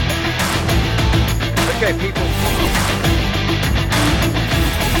G'day, people.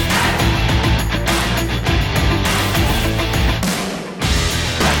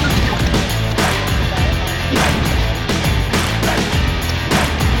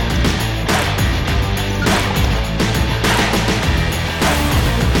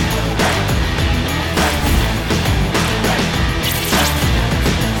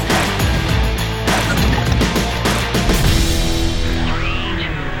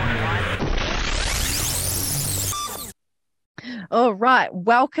 All right.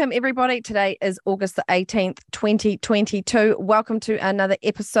 Welcome, everybody. Today is August the 18th, 2022. Welcome to another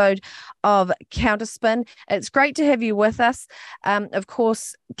episode of Counterspin. It's great to have you with us. Of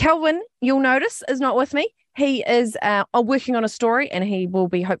course, Kelvin, you'll notice, is not with me. He is working on a story, and he will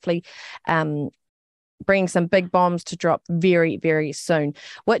be hopefully bringing some big bombs to drop very, very soon,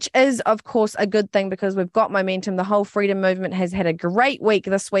 which is, of course, a good thing because we've got momentum. The whole freedom movement has had a great week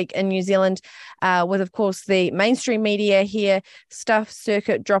this week in New Zealand with, of course, the mainstream media here, Stuff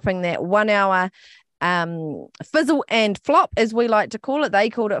Circuit dropping that 1 hour fizzle and flop, as we like to call it.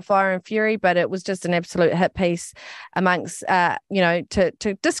 They called it Fire and Fury, but it was just an absolute hit piece amongst,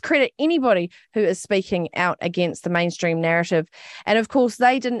 to discredit anybody who is speaking out against the mainstream narrative. And of course,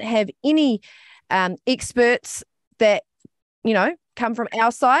 they didn't have any experts that, come from our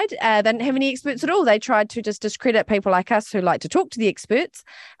side. They didn't have any experts at all. They tried to just discredit people like us who like to talk to the experts,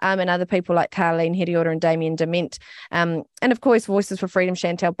 and other people like Carleen Heriota and Damien Dement. And of course, Voices for Freedom,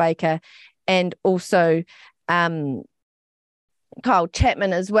 Chantal Baker, and also Kyle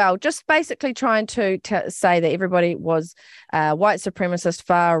Chapman as well, just basically trying to say that everybody was white supremacist,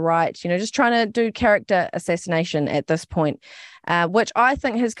 far right, just trying to do character assassination at this point, which I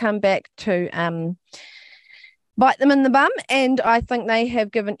think has come back to bite them in the bum. And I think they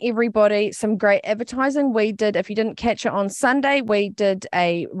have given everybody some great advertising. We did, if you didn't catch it on Sunday, we did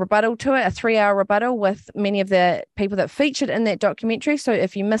a rebuttal to it, a 3-hour rebuttal with many of the people that featured in that documentary. So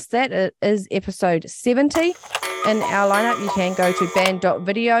if you missed that, it is episode 70 in our lineup. You can go to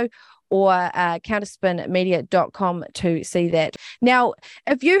band.video or counterspinmedia.com to see that. Now,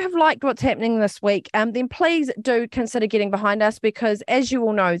 if you have liked what's happening this week, then please do consider getting behind us because, as you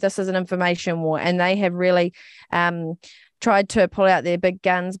all know, this is an information war and they have really tried to pull out their big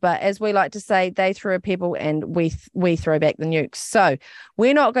guns. But as we like to say, they throw a pebble and we throw back the nukes. So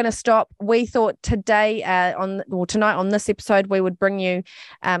we're not going to stop. We thought today, tonight on this episode, we would bring you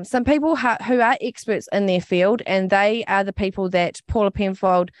some people who are experts in their field, and they are the people that Paula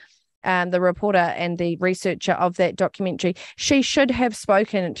Penfold, the reporter and the researcher of that documentary, she should have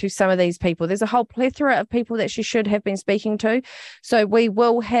spoken to some of these people. There's a whole plethora of people that she should have been speaking to. So we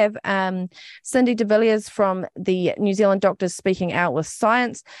will have Cindy de Villiers from the New Zealand Doctors Speaking Out with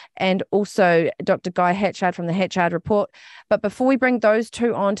Science, and also Dr. Guy Hatchard from the Hatchard Report. But before we bring those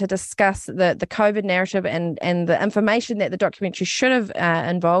two on to discuss the COVID narrative and the information that the documentary should have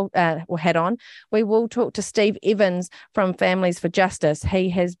had on, we will talk to Steve Evans from Families for Justice. He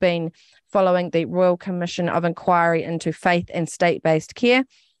has been following the Royal Commission of Inquiry into Faith and State-Based Care.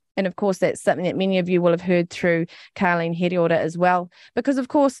 And of course, that's something that many of you will have heard through Carleen Heriota as well. Because of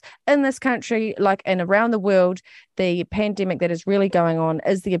course, in this country, and around the world, the pandemic that is really going on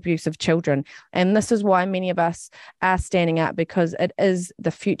is the abuse of children. And this is why many of us are standing up, because it is the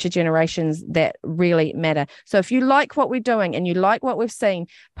future generations that really matter. So if you like what we're doing and you like what we've seen,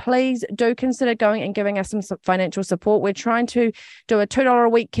 please do consider going and giving us some financial support. We're trying to do a $2 a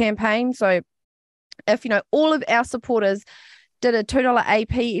week campaign. So if, all of our supporters did a $2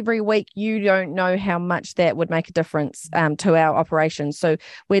 AP every week, you don't know how much that would make a difference to our operations. So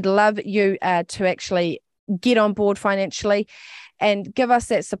we'd love you to actually get on board financially and give us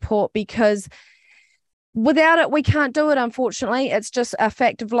that support, because without it, we can't do it, unfortunately. It's just a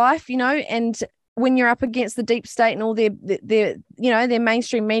fact of life, and when you're up against the deep state and all their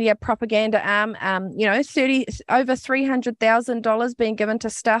mainstream media propaganda arm, over $300,000 being given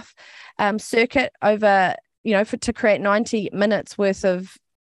to Stuff Circuit over to create 90 minutes worth of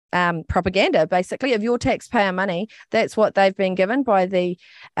propaganda, basically, of your taxpayer money. That's what they've been given by the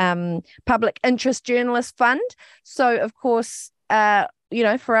Public Interest Journalist Fund. So, of course, for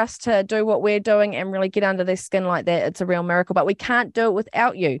us to do what we're doing and really get under their skin like that, it's a real miracle. But we can't do it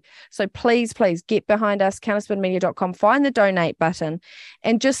without you. So please get behind us, counterspinmedia.com, find the donate button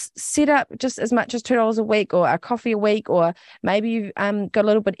and just set up just as much as $2 a week or a coffee a week, or maybe you've got a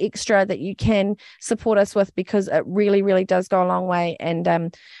little bit extra that you can support us with, because it really, really does go a long way.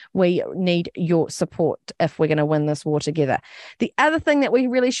 And we need your support if we're going to win this war together. The other thing that we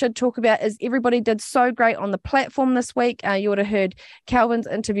really should talk about is everybody did so great on the platform this week. You would have heard Calvin's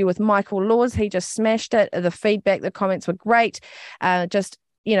interview with Michael Laws. He just smashed it. The feedback, the comments were great. Just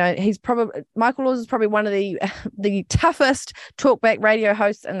Michael Laws is probably one of the toughest talkback radio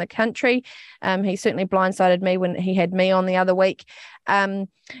hosts in the country. He certainly blindsided me when he had me on the other week.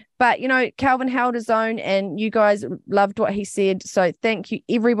 But, Calvin held his own and you guys loved what he said. So thank you,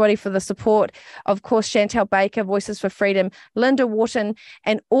 everybody, for the support. Of course, Chantel Baker, Voices for Freedom, Linda Wharton,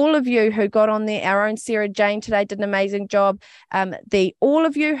 and all of you who got on there. Our own Sarah Jane today did an amazing job. All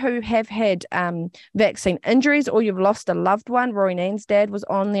of you who have had vaccine injuries or you've lost a loved one. Rory Nain's dad was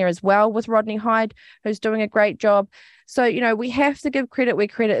on there as well with Rodney Hyde, who's doing a great job. So, we have to give credit where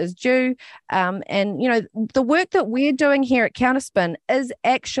credit is due. The work that we're doing here at Counterspin is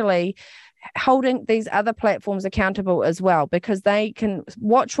actually holding these other platforms accountable as well, because they can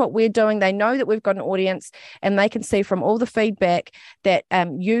watch what we're doing. They know that we've got an audience and they can see from all the feedback that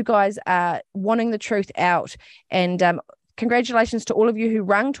you guys are wanting the truth out. And congratulations to all of you who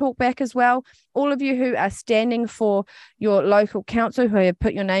rung Talkback as well. All of you who are standing for your local council, who have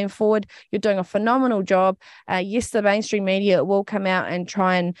put your name forward. You're doing a phenomenal job. Yes, the mainstream media will come out and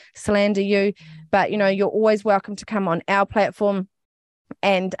try and slander you, but you're always welcome to come on our platform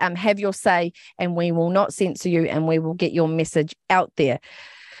and have your say, and we will not censor you and we will get your message out there.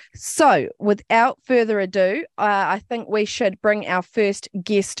 So without further ado, I think we should bring our first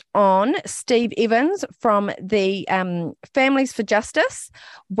guest on, Steve Evans from the Families for Justice.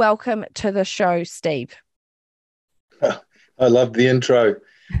 Welcome to the show, Steve. I love the intro.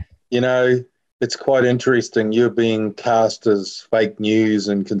 It's quite interesting. You're being cast as fake news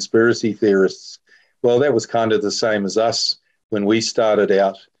and conspiracy theorists. Well, that was kind of the same as us when we started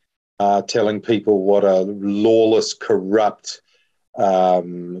out telling people what a lawless, corrupt,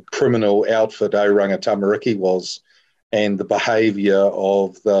 criminal outfit Oranga Tamariki was, and the behaviour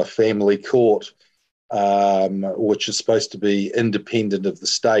of the family court, which is supposed to be independent of the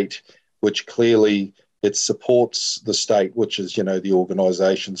state, which clearly it supports the state, which is, the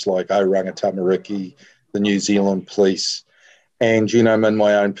organisations like Oranga Tamariki, the New Zealand Police. And, in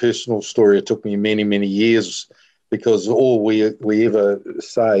my own personal story, it took me many, many years, because all we ever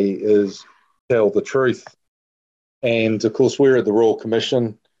say is tell the truth. And, of course, we're at the Royal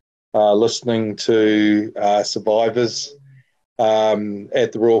Commission listening to survivors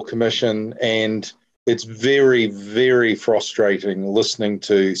at the Royal Commission, and it's very, very frustrating listening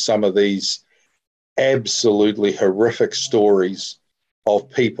to some of these absolutely horrific stories of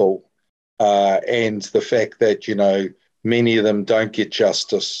people and the fact that, many of them don't get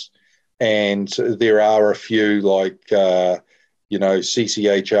justice. And there are a few like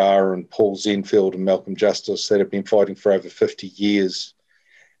CCHR and Paul Zenfeld and Malcolm Justice that have been fighting for over 50 years.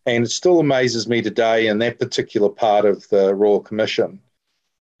 And it still amazes me today in that particular part of the Royal Commission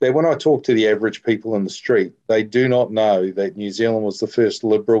that when I talk to the average people in the street, they do not know that New Zealand was the first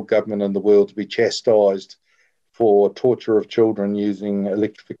Liberal government in the world to be chastised for torture of children using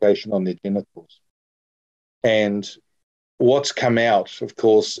electrification on their genitals. And what's come out, of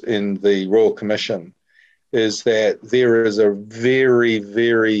course, in the Royal Commission is that there is a very,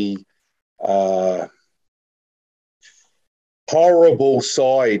 very horrible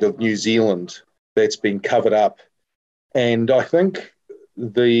side of New Zealand that's been covered up. And I think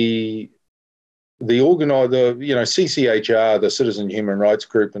the CCHR, the Citizen Human Rights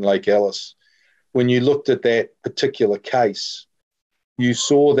Group in Lake Alice, when you looked at that particular case, you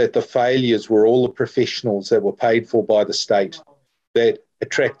saw that the failures were all the professionals that were paid for by the state that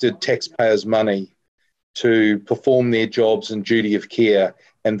attracted taxpayers' money to perform their jobs and duty of care,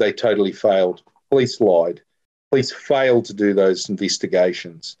 and they totally failed. Police lied. Police failed to do those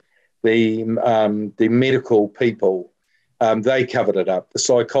investigations. The medical people, they covered it up. The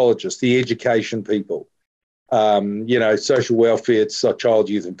psychologists, the education people, social welfare, child,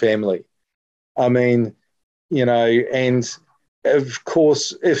 youth and family. And of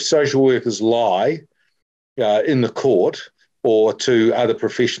course, if social workers lie in the court or to other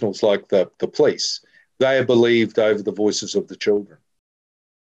professionals like the police, they are believed over the voices of the children.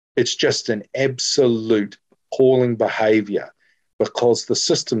 It's just an absolute appalling behaviour because the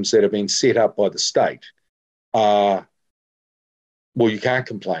systems that have been set up by the state are, well, you can't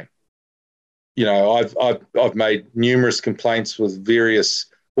complain. I've made numerous complaints with various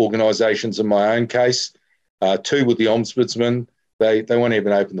organisations in my own case, two with the Ombudsman. They won't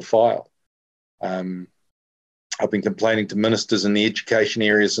even open the file. I've been complaining to ministers in the education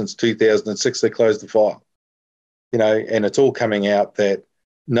area since 2006. They closed the file. And it's all coming out that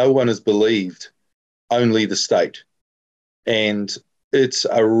no one is believed, only the state. And it's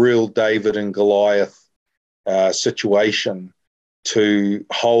a real David and Goliath situation to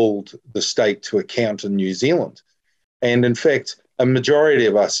hold the state to account in New Zealand. And in fact, a majority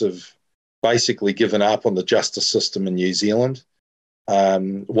of us have basically given up on the justice system in New Zealand.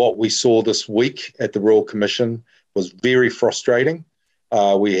 What we saw this week at the Royal Commission was very frustrating.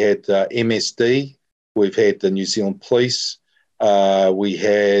 We had MSD, we've had the New Zealand Police, we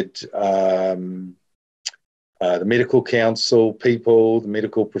had the Medical Council people, the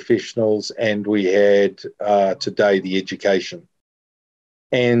medical professionals, and we had today the education.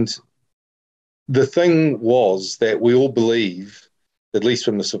 And the thing was that we all believe, at least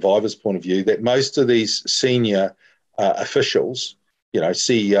from the survivors' point of view, that most of these senior officials,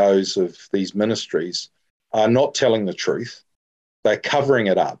 CEOs of these ministries, are not telling the truth. They're covering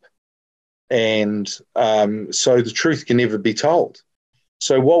it up. And so the truth can never be told.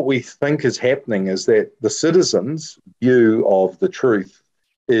 So what we think is happening is that the citizens' view of the truth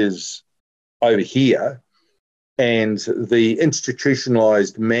is over here, and the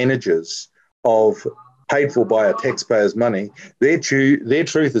institutionalized managers of paid for by our taxpayers' money, their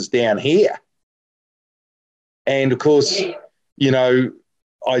truth is down here. And of course,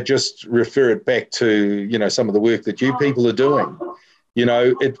 I just refer it back to, some of the work that you people are doing.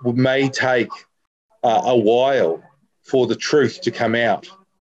 It may take a while for the truth to come out.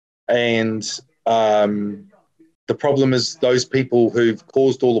 And the problem is those people who've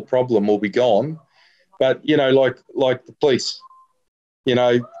caused all the problem will be gone. But, like the police,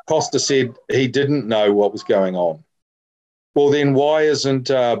 Costa said he didn't know what was going on. Well, then why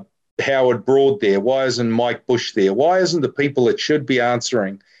isn't Howard Broad there? Why isn't Mike Bush there? Why isn't the people that should be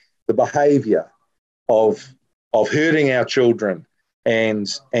answering the behaviour of hurting our children and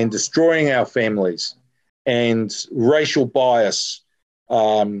destroying our families and racial bias?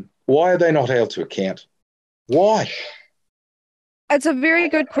 Why are they not held to account? Why? It's a very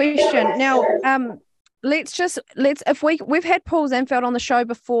good question. Now, we've had Paul Zanfeld on the show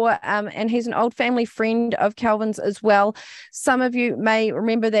before, and he's an old family friend of Calvin's as well. Some of you may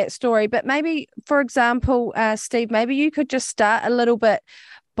remember that story, but maybe, for example, Steve, maybe you could just start a little bit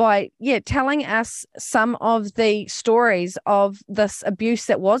by telling us some of the stories of this abuse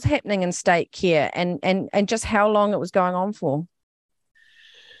that was happening in state care and just how long it was going on for.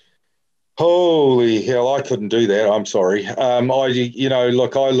 Holy hell, I couldn't do that. I'm sorry. I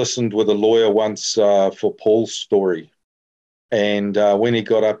listened with a lawyer once for Paul's story. And when he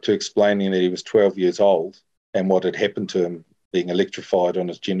got up to explaining that he was 12 years old and what had happened to him being electrified on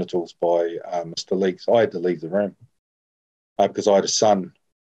his genitals by Mr. Leakes, I had to leave the room because I had a son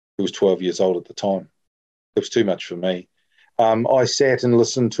who was 12 years old at the time. It was too much for me. I sat and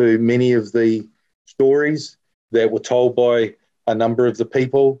listened to many of the stories that were told by a number of the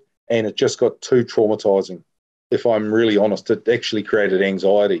people, and it just got too traumatizing. If I'm really honest, it actually created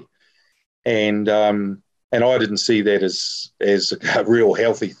anxiety. And I didn't see that as a real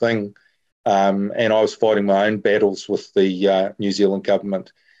healthy thing. And I was fighting my own battles with the New Zealand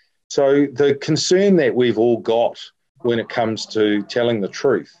government. So the concern that we've all got when it comes to telling the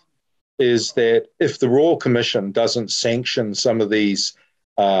truth is that if the Royal Commission doesn't sanction some of these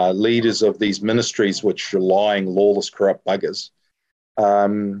leaders of these ministries, which are lying, lawless, corrupt buggers,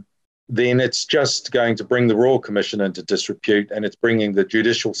 then it's just going to bring the Royal Commission into disrepute, and it's bringing the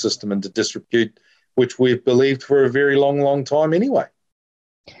judicial system into disrepute, which we've believed for a very long, long time anyway.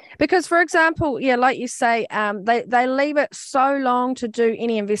 Because, for example, like you say, they leave it so long to do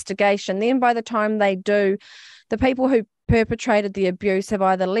any investigation. Then by the time they do, the people who perpetrated the abuse have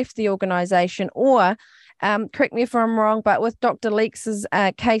either left the organisation or, correct me if I'm wrong, but with Dr. Leakes'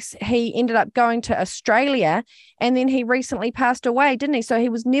 case, he ended up going to Australia and then he recently passed away, didn't he? So he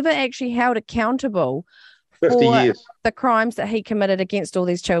was never actually held accountable 50 for years. The crimes that he committed against all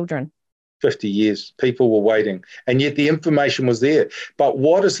these children. 50 years. People were waiting. And yet the information was there. But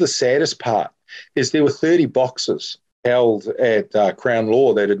what is the saddest part is there were 30 boxes held at Crown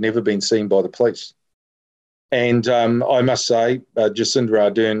Law that had never been seen by the police. And I must say, Jacinda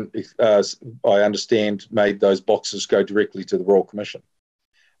Ardern, I understand, made those boxes go directly to the Royal Commission.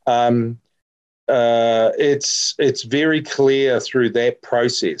 It's very clear through that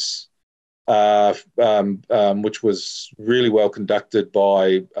process, which was really well conducted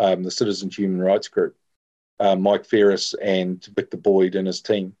by the Citizens Human Rights Group, Mike Ferris and Victor Boyd and his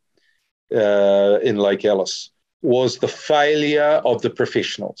team in Lake Alice, was the failure of the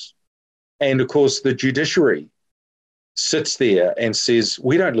professionals. And, of course, the judiciary sits there and says,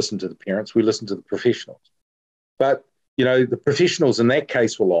 we don't listen to the parents, we listen to the professionals. But, the professionals in that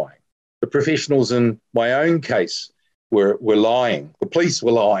case were lying. The professionals in my own case were lying. The police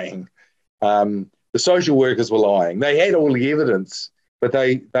were lying. The social workers were lying. They had all the evidence, but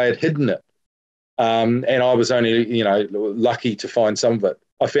they had hidden it. And I was only, lucky to find some of it.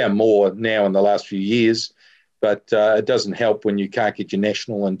 I found more now in the last few years, but it doesn't help when you can't get your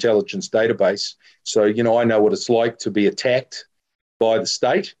national intelligence database. So, I know what it's like to be attacked by the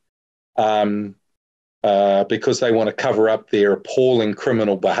state because they want to cover up their appalling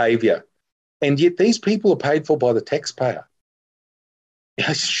criminal behaviour. And yet these people are paid for by the taxpayer.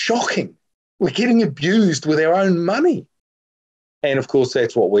 It's shocking. We're getting abused with our own money. And of course,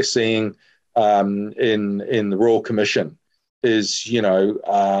 that's what we're seeing in the Royal Commission is,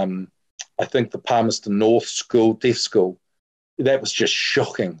 I think the Palmerston North School, deaf school, that was just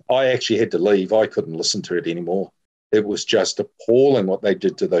shocking. I actually had to leave. I couldn't listen to it anymore. It was just appalling what they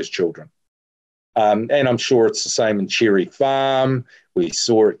did to those children. And I'm sure it's the same in Cherry Farm. We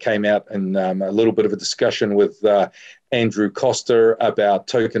saw it came out in a little bit of a discussion with Andrew Coster about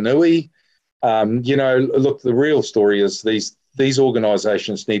Tokanui. Look, the real story is these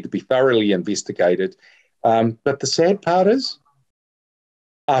organisations need to be thoroughly investigated. But the sad part is,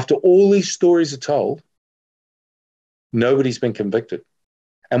 after all these stories are told, nobody's been convicted.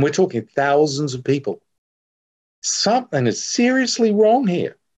 And we're talking thousands of people. Something is seriously wrong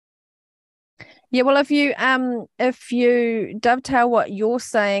here. Yeah, well, if you dovetail what you're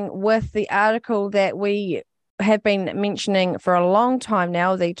saying with the article that we have been mentioning for a long time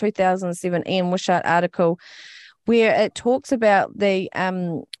now, the 2007 Ian Wishart article, where it talks about the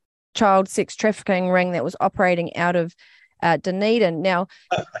child sex trafficking ring that was operating out of Dunedin. Now,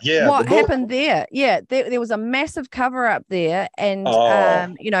 what happened there? Yeah, there was a massive cover up there, and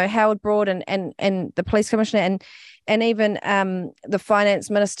Howard Broad and the police commissioner and even the finance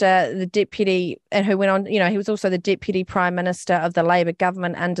minister, the deputy, and who went on, he was also the deputy prime minister of the Labour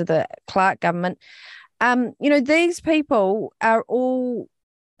government under the Clark government. These people are all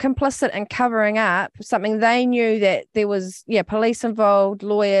complicit in covering up something they knew that there was, police involved,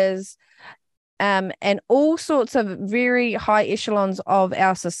 lawyers, and all sorts of very high echelons of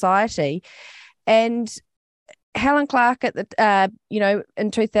our society. And Helen Clark at the,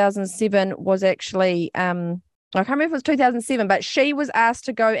 in 2007 was actually, I can't remember if it was 2007, but she was asked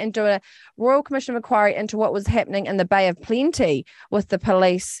to go and do a Royal Commission of Inquiry into what was happening in the Bay of Plenty with the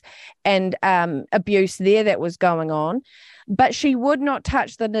police and abuse there that was going on. But she would not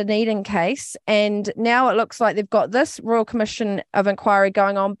touch the Dunedin case. And now it looks like they've got this Royal Commission of Inquiry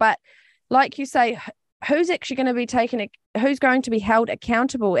going on. But like you say, who's actually going to be who's going to be held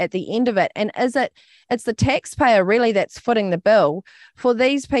accountable at the end of it? And it's the taxpayer really that's footing the bill for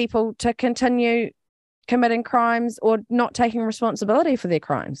these people to continue committing crimes or not taking responsibility for their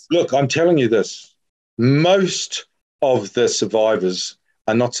crimes? Look, I'm telling you this. Most of the survivors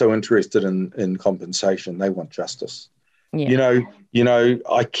are not so interested in compensation. They want justice. Yeah.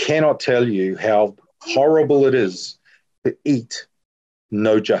 I cannot tell you how horrible it is to eat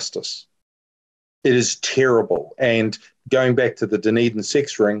no justice. It is terrible. And going back to the Dunedin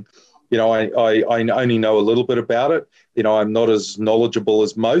sex ring, I only know a little bit about it. I'm not as knowledgeable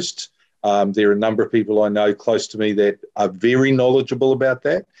as most. There are a number of people I know close to me that are very knowledgeable about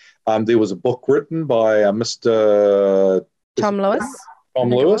that. There was a book written by Mr. Tom Lewis. Tom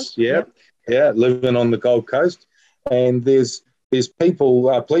Lewis, yeah, living on the Gold Coast. And there's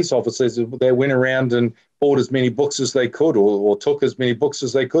people, police officers that went around and bought as many books as they could or took as many books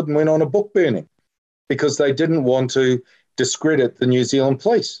as they could and went on a book burning because they didn't want to discredit the New Zealand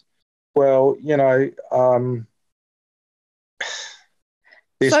police. Well,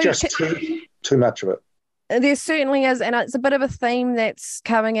 there's just too much of it. There certainly is, and it's a bit of a theme that's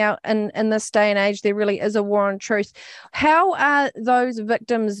coming out in this day and age. There really is a war on truth. How are those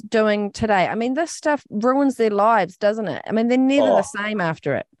victims doing today? I mean, this stuff ruins their lives, doesn't it? I mean, they're never the same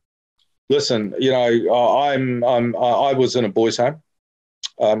after it. Listen, I was in a boys' home.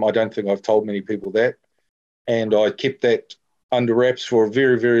 I don't think I've told many people that, and I kept that under wraps for a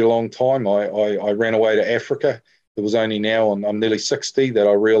very, very long time. I ran away to Africa. It was only now, I'm nearly 60, that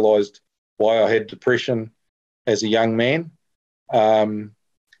I realised why I had depression as a young man. And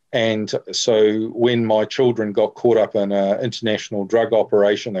so when my children got caught up in an international drug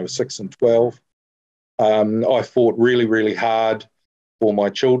operation, they were 6 and 12, I fought really, really hard for my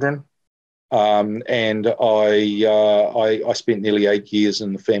children. And I spent nearly 8 years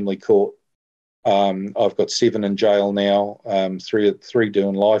in the family court. I've got 7 in jail now, three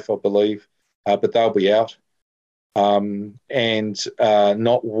doing life, I believe, but they'll be out. And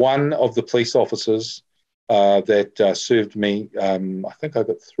not one of the police officers that served me, I think I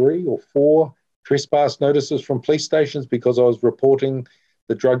got 3 or 4 trespass notices from police stations because I was reporting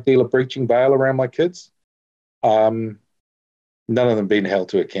the drug dealer breaching bail around my kids. None of them been held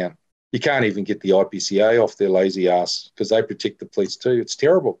to account. You can't even get the IPCA off their lazy ass because they protect the police too. It's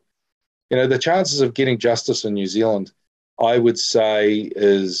terrible. The chances of getting justice in New Zealand, I would say,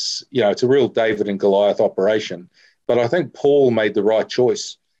 is, it's a real David and Goliath operation. But I think Paul made the right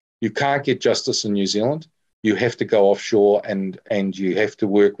choice. You can't get justice in New Zealand you have to go offshore and you have to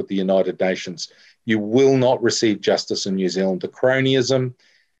work with the United Nations. You will not receive justice in New Zealand. The cronyism,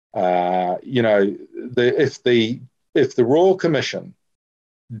 if the Royal Commission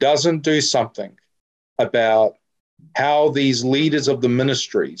doesn't do something about how these leaders of the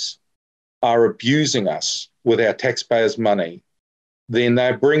ministries are abusing us with our taxpayers' money, then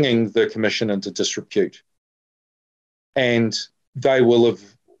they're bringing the Commission into disrepute. And they will have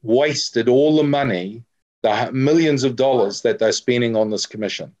wasted all the money, the millions of dollars that they're spending on this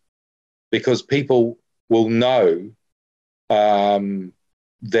Commission, because people will know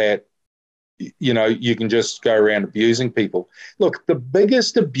that, you can just go around abusing people. Look, the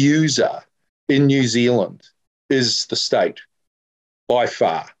biggest abuser in New Zealand is the state, by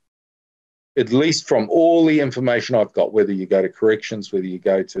far. At least from all the information I've got, whether you go to corrections, whether you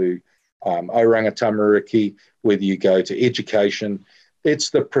go to Oranga Tamariki, whether you go to education, it's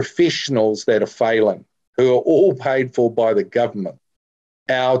the professionals that are failing, who are all paid for by the government,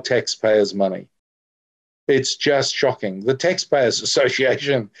 our taxpayers' money. It's just shocking. The Taxpayers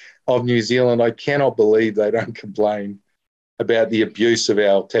Association of New Zealand, I cannot believe they don't complain about the abuse of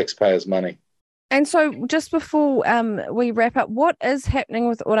our taxpayers' money. And so just before we wrap up, what is happening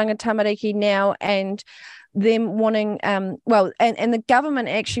with Oranga Tamariki now and them wanting, and the government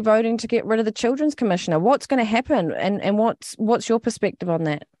actually voting to get rid of the Children's Commissioner? What's going to happen and what's your perspective on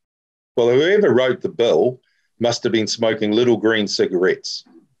that? Well, whoever wrote the bill must have been smoking little green cigarettes.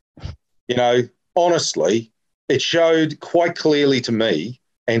 Honestly, it showed quite clearly to me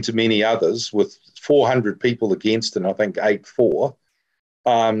and to many others, with 400 people against and I think 8 for,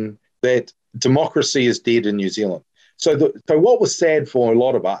 that democracy is dead in New Zealand. So what was sad for a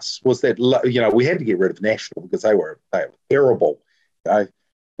lot of us was that, we had to get rid of National because they were terrible. Paula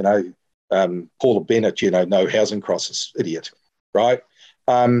Bennett, no housing crisis, idiot, right?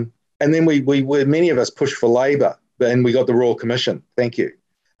 And then we many of us pushed for Labor, and we got the Royal Commission. Thank you.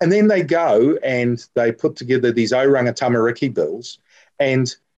 And then they go and they put together these Oranga Tamariki bills,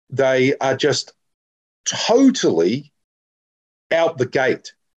 and they are just totally out the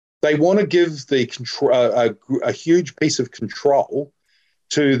gate. They want to give a huge piece of control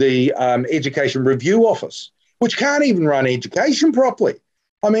to the Education Review Office, which can't even run education properly.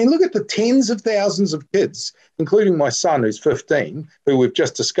 I mean, look at the tens of thousands of kids, including my son, who's 15, who we've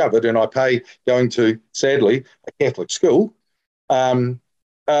just discovered, and I pay going to, sadly, a Catholic school.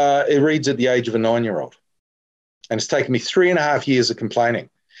 It reads at the age of a 9-year-old. And it's taken me 3.5 years of complaining.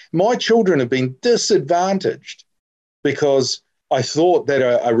 My children have been disadvantaged because I thought that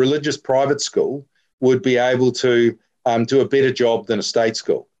a religious private school would be able to do a better job than a state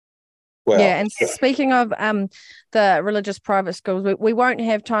school. Well, yeah, and speaking of the religious private schools, we won't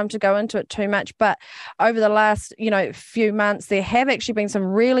have time to go into it too much, but over the last, few months, there have actually been some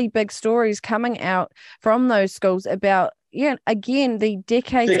really big stories coming out from those schools about, again, the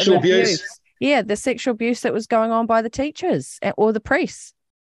decades sexual of abuse. Yeah, the sexual abuse that was going on by the teachers or the priests.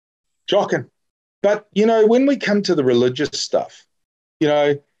 Shocking. But, when we come to the religious stuff,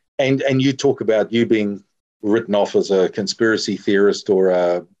 and you talk about you being written off as a conspiracy theorist or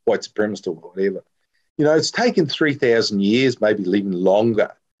a white supremacist or whatever, it's taken 3,000 years, maybe even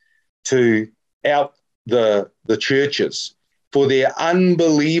longer, to out the churches for their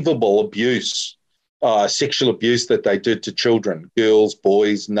unbelievable abuse, sexual abuse that they did to children, girls,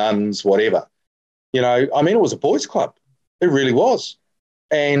 boys, nuns, whatever. It was a boys' club. It really was.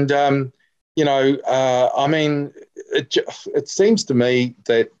 And, it seems to me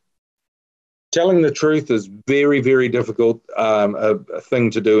that telling the truth is very, very difficult a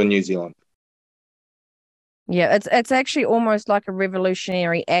thing to do in New Zealand. Yeah, it's actually almost like a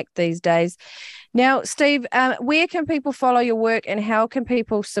revolutionary act these days. Now, Steve, where can people follow your work and how can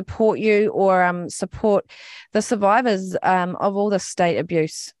people support you or support the survivors of all this state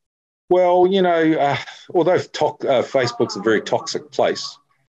abuse? Well, although Facebook's a very toxic place,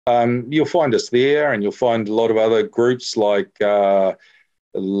 you'll find us there, and you'll find a lot of other groups like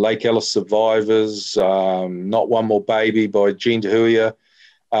Lake Ellis Survivors, Not One More Baby by Jean Tahuya.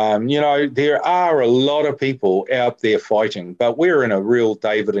 There are a lot of people out there fighting, but we're in a real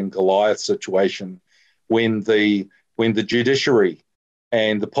David and Goliath situation when the judiciary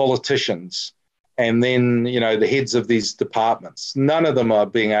and the politicians and then, the heads of these departments, none of them are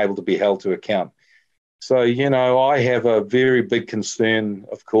being able to be held to account. So, I have a very big concern,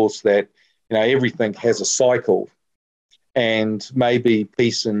 of course, that, everything has a cycle, and maybe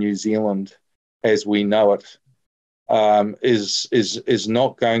peace in New Zealand as we know it is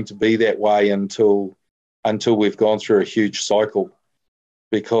not going to be that way until we've gone through a huge cycle,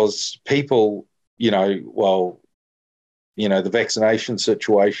 because people, the vaccination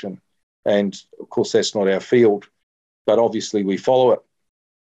situation And of course, that's not our field, but obviously we follow it.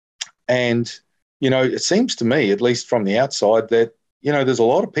 And, it seems to me, at least from the outside, that, there's a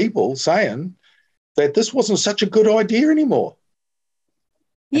lot of people saying that this wasn't such a good idea anymore.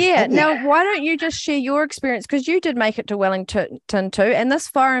 Yeah. Now, why don't you just share your experience? Because you did make it to Wellington too. And this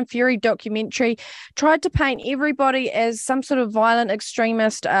Fire and Fury documentary tried to paint everybody as some sort of violent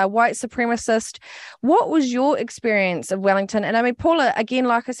extremist, white supremacist. What was your experience of Wellington? And I mean, Paula, again,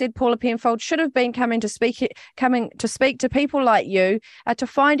 like I said, Paula Penfold should have been coming to speak to people like you to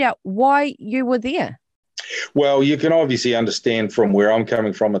find out why you were there. Well, you can obviously understand from where I'm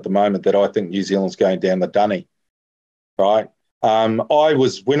coming from at the moment that I think New Zealand's going down the dunny, right? When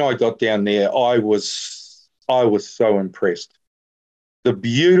I got down there, I was so impressed. The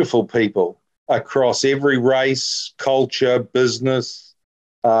beautiful people across every race, culture, business,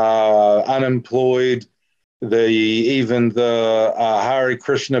 unemployed, even the Hare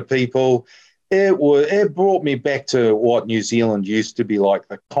Krishna people. It brought me back to what New Zealand used to be like: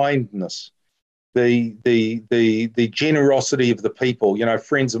 the kindness, the generosity of the people.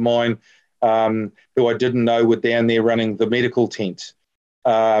 Friends of mine who I didn't know were down there running the medical tent.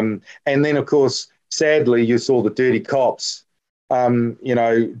 And then, of course, sadly, you saw the dirty cops,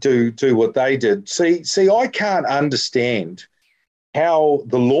 do what they did. See, I can't understand how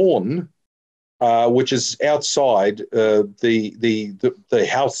the lawn, which is outside the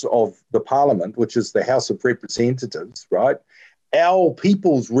House of the Parliament, which is the House of Representatives, right? Our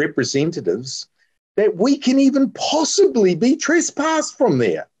people's representatives, that we can even possibly be trespassed from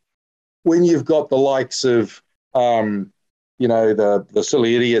there. When you've got the likes of, the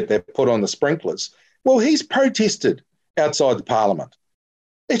silly idiot that put on the sprinklers. Well, he's protested outside the Parliament.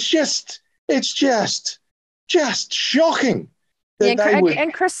 It's just shocking.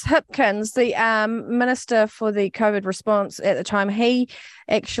 And Chris Hipkins, the Minister for the COVID response at the time, he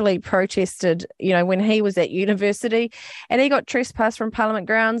actually protested, when he was at university, and he got trespassed from Parliament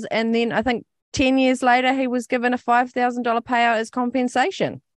grounds. And then I think 10 years later, he was given a $5,000 payout as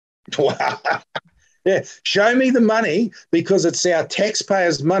compensation. Wow. Yeah, show me the money, because it's our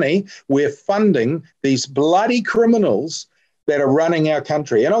taxpayers' money. We're funding these bloody criminals that are running our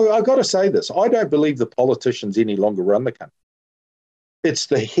country. And I've got to say this, I don't believe the politicians any longer run the country. It's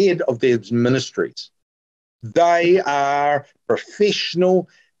the head of their ministries. They are professional,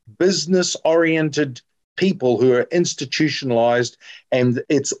 business-oriented people who are institutionalized, and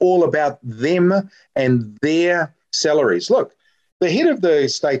it's all about them and their salaries. Look, the head of the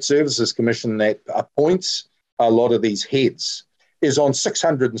State Services Commission that appoints a lot of these heads is on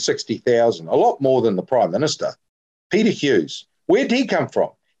 $660,000, a lot more than the Prime Minister. Peter Hughes, where'd he come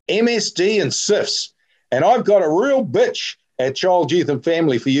from? MSD and SIFs. And I've got a real bitch at Child, Youth and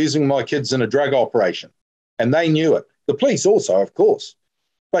Family for using my kids in a drug operation. And they knew it. The police also, of course.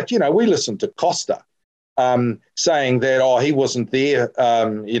 But, we listened to Costa saying that, he wasn't there.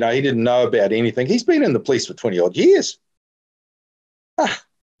 He didn't know about anything. He's been in the police for 20 odd years.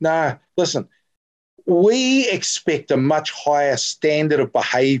 No, listen, we expect a much higher standard of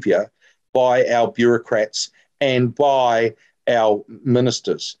behaviour by our bureaucrats and by our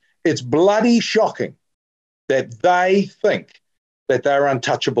ministers. It's bloody shocking that they think that they're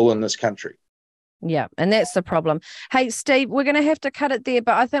untouchable in this country. Yeah, and that's the problem. Hey, Steve, we're going to have to cut it there,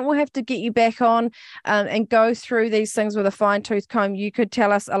 but I think we'll have to get you back on and go through these things with a fine-tooth comb. You could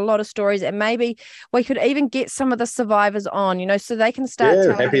tell us a lot of stories, and maybe we could even get some of the survivors on, so they can start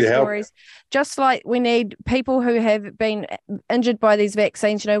telling their stories. Just like we need people who have been injured by these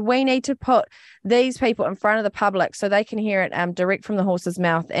vaccines, we need to put these people in front of the public so they can hear it direct from the horse's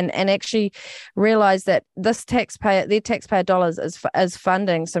mouth and actually realize that their taxpayer dollars is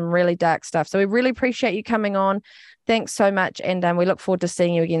funding some really dark stuff. So we really appreciate you coming on. Thanks so much. And we look forward to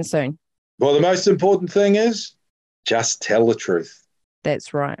seeing you again soon. Well, the most important thing is just tell the truth.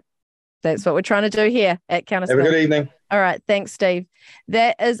 That's right. That's what we're trying to do here at Counterspin. Have a good evening. All right. Thanks, Steve.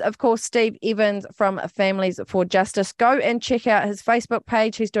 That is, of course, Steve Evans from Families for Justice. Go and check out his Facebook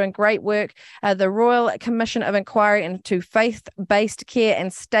page. He's doing great work. The Royal Commission of Inquiry into Faith-Based Care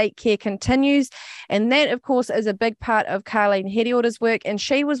and State Care continues. And that, of course, is a big part of Carleen Hediorda's work. And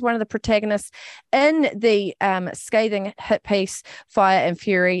she was one of the protagonists in the scathing hit piece, Fire and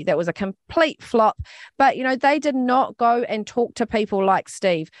Fury, that was a complete flop. But, they did not go and talk to people like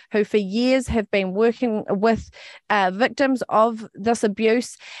Steve, who for years have been working with victims of this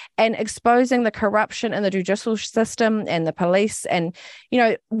abuse and exposing the corruption in the judicial system and the police. And,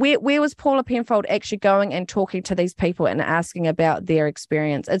 where was Paula Penfold actually going and talking to these people and asking about their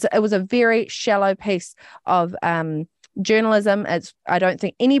experience? It was a very shallow piece of journalism. I don't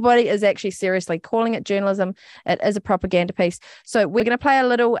think anybody is actually seriously calling it journalism. It is a propaganda piece. So we're going to play a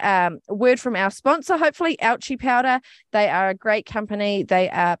little word from our sponsor, hopefully, Ouchie Powder. They are a great company. They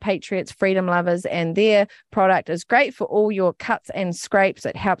are patriots, freedom lovers, and their product is great for all your cuts and scrapes.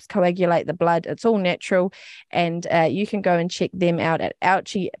 It helps coagulate the blood. It's all natural, and you can go and check them out at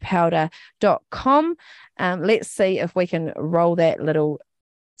ouchiepowder.com. Let's see if we can roll that little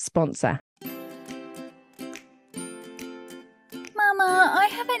sponsor. Mama, I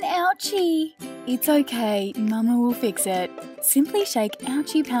have an ouchie. It's okay, Mama will fix it. Simply shake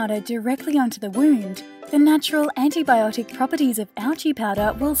ouchie powder directly onto the wound. The natural antibiotic properties of ouchie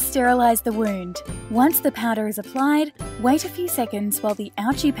powder will sterilise the wound. Once the powder is applied, wait a few seconds while the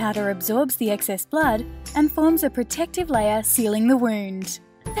ouchie powder absorbs the excess blood and forms a protective layer sealing the wound.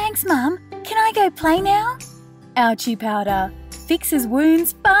 Thanks, Mum. Can I go play now? Ouchie powder fixes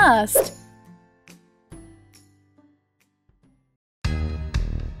wounds fast.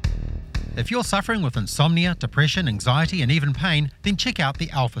 If you're suffering with insomnia, depression, anxiety and even pain, then check out the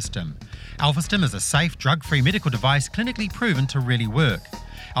AlphaStim. AlphaStim is a safe, drug-free medical device clinically proven to really work.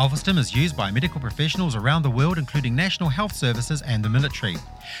 AlphaStim is used by medical professionals around the world, including National Health Services and the military.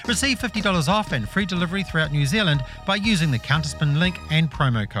 Receive $50 off and free delivery throughout New Zealand by using the Counterspin link and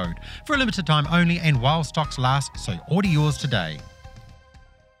promo code. For a limited time only and while stocks last, so order yours today.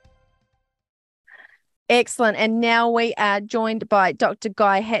 Excellent. And now we are joined by Dr.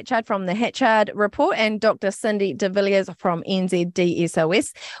 Guy Hatchard from the Hatchard Report and Dr. Cindy de Villiers from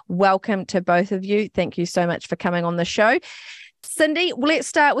NZDSOS. Welcome to both of you. Thank you so much for coming on the show. Cindy, well, let's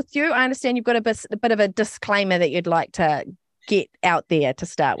start with you. I understand you've got a bit of a disclaimer that you'd like to get out there to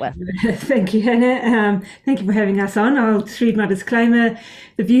start with. Thank you, Hannah. Thank you for having us on. I'll just read my disclaimer.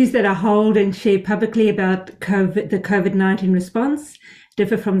 The views that I hold and share publicly about the COVID-19 response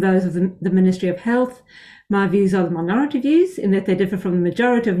differ from those of the Ministry of Health. My views are the minority views in that they differ from the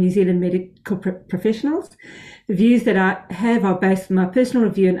majority of New Zealand medical professionals. The views that I have are based on my personal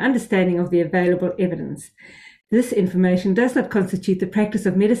review and understanding of the available evidence. This information does not constitute the practice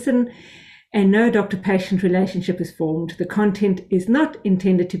of medicine, and no doctor-patient relationship is formed. The content is not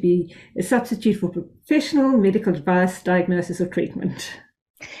intended to be a substitute for professional medical advice, diagnosis, or treatment.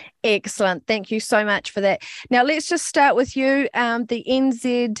 Excellent. Thank you so much for that. Now, let's just start with you. The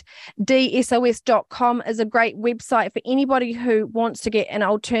nzdsos.com is a great website for anybody who wants to get an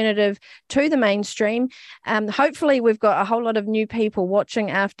alternative to the mainstream. Hopefully, we've got a whole lot of new people watching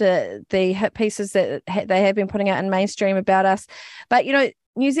after the hit pieces that they have been putting out in mainstream about us. But, you know,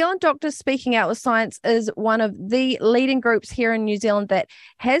 New Zealand Doctors Speaking Out with Science is one of the leading groups here in New Zealand that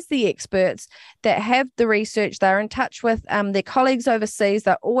has the experts, that have the research. They're in touch with their colleagues overseas.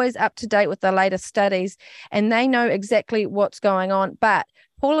 They're always up to date with the latest studies, and they know exactly what's going on. But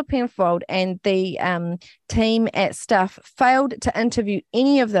Paula Penfold and the team at Stuff failed to interview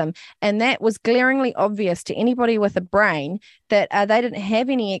any of them, and that was glaringly obvious to anybody with a brain that they didn't have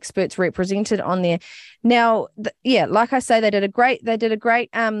any experts represented on there. Now, like I say, they did a great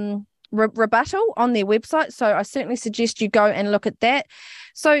rebuttal on their website, so I certainly suggest you go and look at that.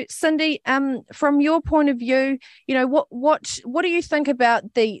 So, Cindy, from your point of view, you know, what do you think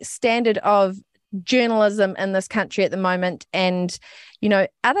about the standard of journalism in this country at the moment, and you know,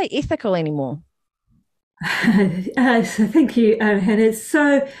 are they ethical anymore? So thank you, Hannah. So,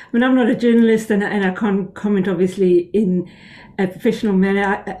 I mean, I'm not a journalist, and I can't comment obviously in a professional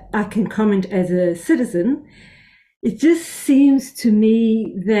manner. I can comment as a citizen. It just seems to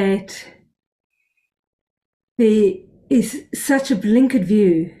me that there is such a blinkered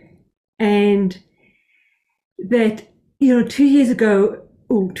view, and that, you know, 2 years ago,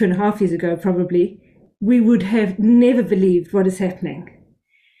 or 2.5 years ago probably, we would have never believed what is happening.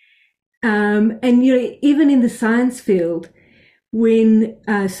 And, you know, even in the science field, when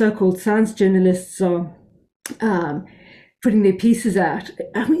so-called science journalists are putting their pieces out,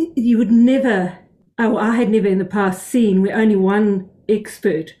 I mean, you would never, I had never in the past seen where only one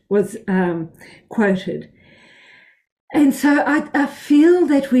expert was quoted. And so I feel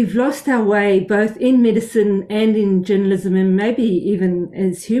that we've lost our way, both in medicine and in journalism, and maybe even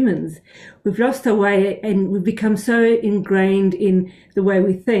as humans. We've lost our way, and we've become so ingrained in the way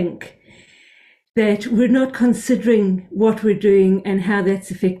we think that we're not considering what we're doing and how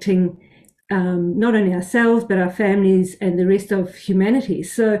that's affecting not only ourselves, but our families and the rest of humanity.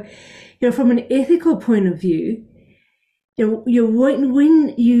 So, you know, from an ethical point of view,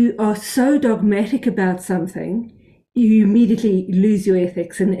 when you are so dogmatic about something, you immediately lose your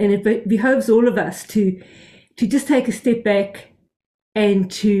ethics, and it behoves all of us to just take a step back and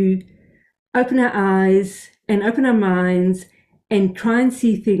to open our eyes and open our minds and try and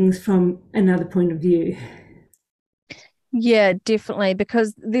see things from another point of view. Yeah, definitely,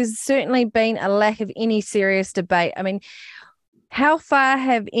 because there's certainly been a lack of any serious debate. I mean, how far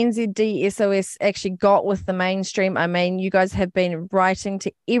have NZD SOS actually got with the mainstream? I mean, you guys have been writing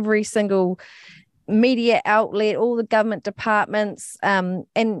to every single media outlet, all the government departments, and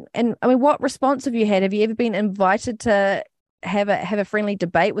I mean, what response have you had? Have you ever been invited to have a friendly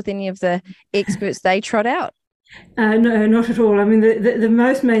debate with any of the experts they trot out? No, not at all. I mean, the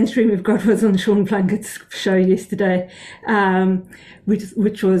most mainstream we've got was on Sean Plunkett's show yesterday,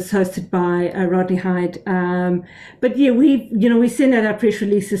 which was hosted by Rodney Hyde. But yeah, we send out our press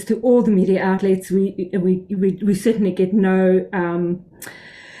releases to all the media outlets. We certainly get no.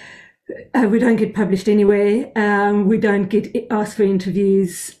 We don't get published anywhere. We don't get asked for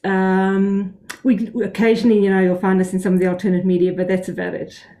interviews. We occasionally, you'll find us in some of the alternate media, but that's about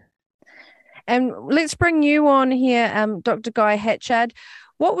it. And let's bring you on here, Dr. Guy Hatchard.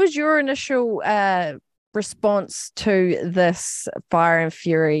 What was your initial response to this Fire and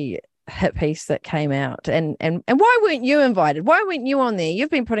Fury hit piece that came out? And why weren't you invited? Why weren't you on there? You've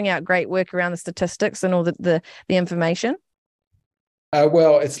been putting out great work around the statistics and all the information.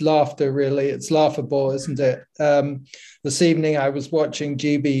 Well, it's laughter, really. It's laughable, isn't it? This evening, I was watching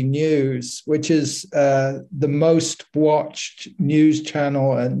GB News, which is the most watched news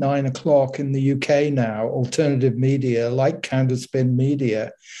channel at 9 o'clock in the UK now, alternative media like Counterspin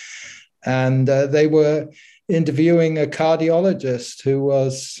Media. And they were interviewing a cardiologist who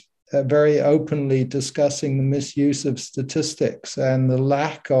was very openly discussing the misuse of statistics and the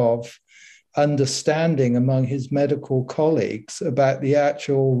lack of understanding among his medical colleagues about the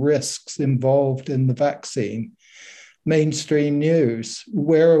actual risks involved in the vaccine. Mainstream news,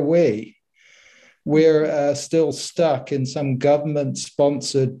 where are we? We're still stuck in some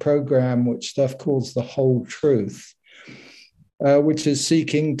government-sponsored program, which Stuff calls The Whole Truth, which is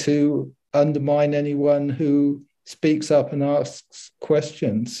seeking to undermine anyone who speaks up and asks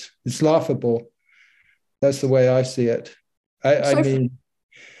questions. It's laughable. That's the way I see it. I mean,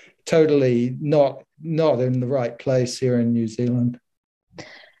 totally not in the right place here in New Zealand.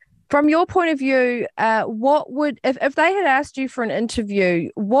 From your point of view, what would, if they had asked you for an interview,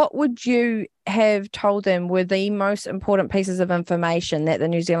 what would you have told them were the most important pieces of information that the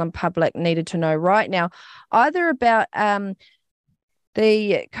New Zealand public needed to know right now, either about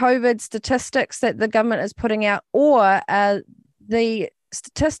the COVID statistics that the government is putting out, or the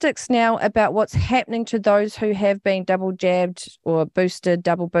statistics now about what's happening to those who have been double jabbed or boosted,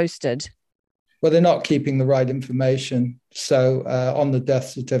 double boosted? Well, they're not keeping the right information. So on the death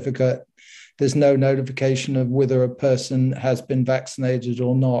certificate, there's no notification of whether a person has been vaccinated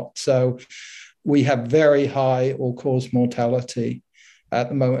or not. So we have very high all-cause mortality at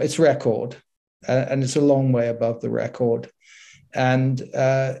the moment. It's record, and it's a long way above the record. And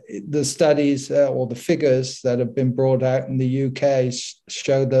the studies or the figures that have been brought out in the UK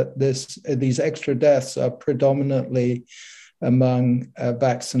show that these extra deaths are predominantly among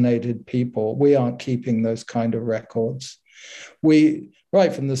vaccinated people. We aren't keeping those kind of records. We,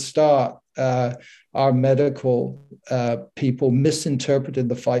 right from the start, our medical people misinterpreted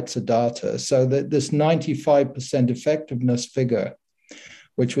the Pfizer data, so that this 95% effectiveness figure,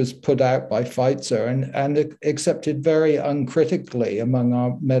 which was put out by Pfizer and accepted very uncritically among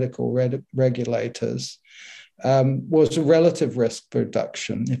our medical regulators, was a relative risk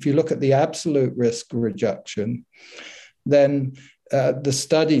reduction. If you look at the absolute risk reduction, then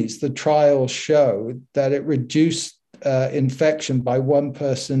the trials showed that it reduced infection by one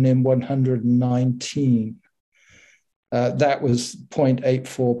person in 119. That was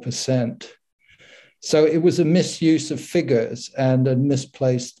 0.84%. So it was a misuse of figures and a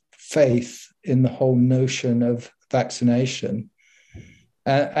misplaced faith in the whole notion of vaccination.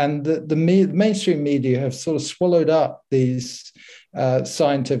 And the mainstream media have sort of swallowed up these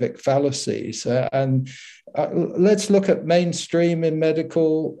scientific fallacies. Let's look at mainstream in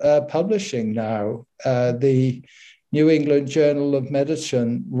medical publishing now. The New England Journal of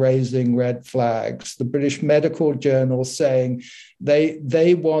Medicine raising red flags, the British Medical Journal saying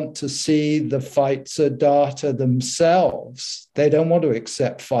they want to see the Pfizer data themselves. They don't want to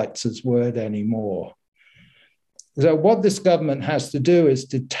accept Pfizer's word anymore. So what this government has to do is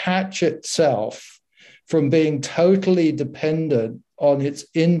detach itself from being totally dependent on its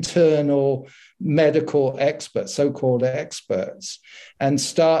internal medical experts, so-called experts, and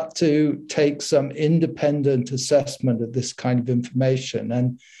start to take some independent assessment of this kind of information.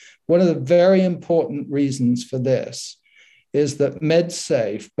 And one of the very important reasons for this is that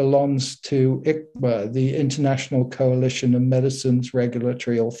MedSafe belongs to ICMA, the International Coalition of Medicines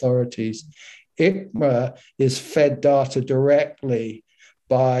Regulatory Authorities. ICMA is fed data directly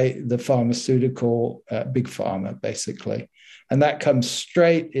by the pharmaceutical big pharma, basically. And that comes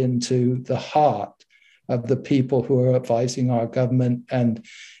straight into the heart of the people who are advising our government. And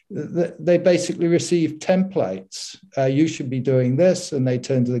they basically receive templates. You should be doing this. And they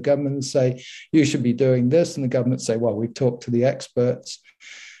turn to the government and say, you should be doing this. And the government say, well, we've talked to the experts.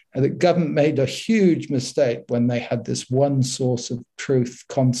 And the government made a huge mistake when they had this one source of truth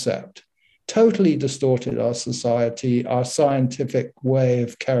concept. Totally distorted our society, our scientific way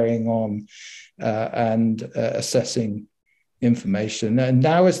of carrying on and assessing information. And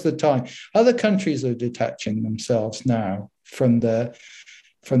now is the time. Other countries are detaching themselves now from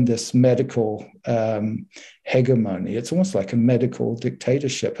this medical hegemony. It's almost like a medical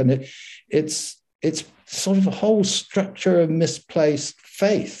dictatorship, and it's sort of a whole structure of misplaced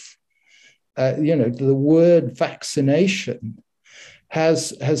faith. The word vaccination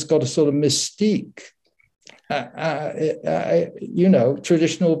has got a sort of mystique.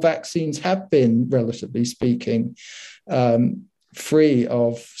 Traditional vaccines have been, relatively speaking, free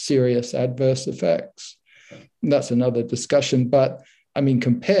of serious adverse effects. And that's another discussion. But I mean,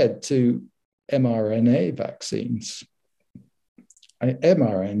 compared to mRNA vaccines,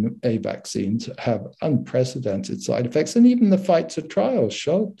 mRNA vaccines have unprecedented side effects, and even the Pfizer trials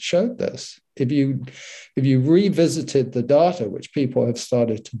showed this. If you revisited the data, which people have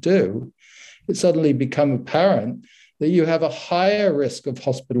started to do, it suddenly become apparent that you have a higher risk of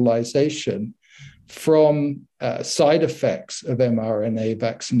hospitalization from side effects of mRNA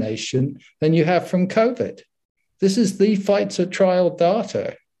vaccination than you have from COVID. This is the Pfizer trial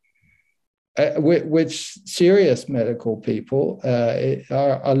data, which serious medical people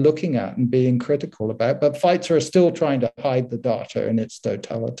are looking at and being critical about. But Pfizer are still trying to hide the data in its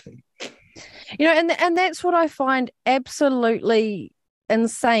totality. And that's what I find absolutely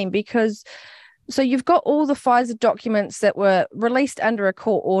insane, because so you've got all the Pfizer documents that were released under a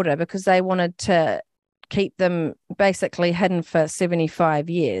court order because they wanted to keep them basically hidden for 75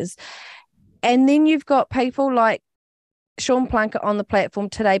 years. And then you've got people like Sean Plunket on the platform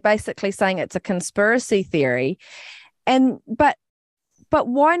today basically saying it's a conspiracy theory. But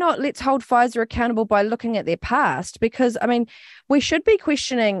why not let's hold Pfizer accountable by looking at their past? Because, I mean, we should be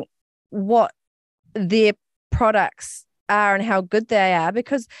questioning what their products are and how good they are,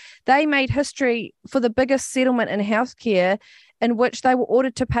 because they made history for the biggest settlement in healthcare, in which they were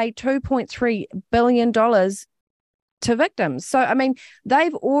ordered to pay $2.3 billion to victims. So, I mean,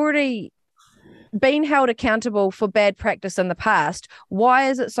 they've already been held accountable for bad practice in the past. Why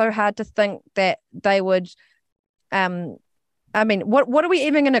is it so hard to think that they would, what are we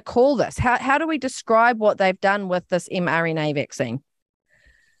even going to call this? How do we describe what they've done with this mRNA vaccine?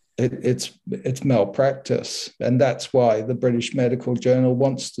 It's malpractice, and that's why the British Medical Journal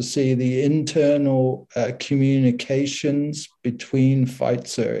wants to see the internal communications between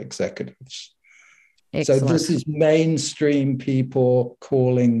Pfizer executives. Excellent. So this is mainstream people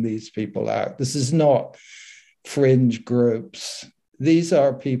calling these people out. This is not fringe groups. These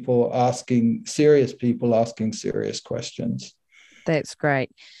are asking serious questions. That's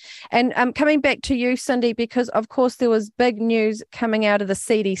great. And coming back to you, Cindy, because of course there was big news coming out of the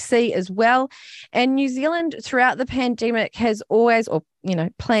CDC as well. And New Zealand throughout the pandemic has always,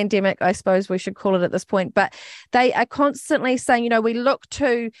 plandemic, I suppose we should call it at this point, but they are constantly saying, we look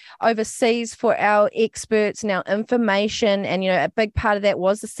to overseas for our experts and our information. And, a big part of that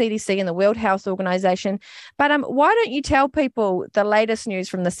was the CDC and the World Health Organization. But why don't you tell people the latest news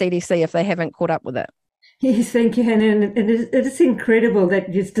from the CDC if they haven't caught up with it? Yes, thank you, Hannah. And it is incredible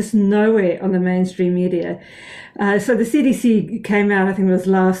that it's just nowhere on the mainstream media. So the CDC came out, I think it was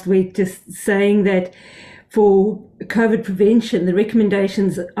last week, just saying that for COVID prevention, the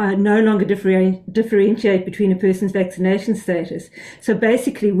recommendations are no longer differentiate between a person's vaccination status. So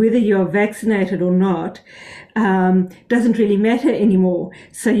basically, whether you're vaccinated or not doesn't really matter anymore.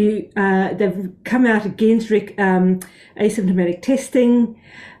 So they've come out against asymptomatic testing.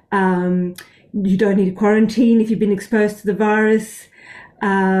 You don't need a quarantine if you've been exposed to the virus.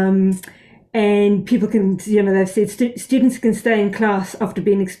 And people can, they've said students can stay in class after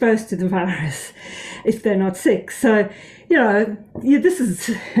being exposed to the virus if they're not sick. So, this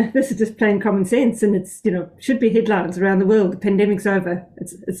is just plain common sense, and it's, should be headlines around the world. The pandemic's over.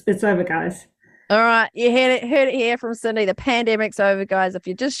 It's over, guys. All right, you heard it here from Cindy. The pandemic's over, guys. If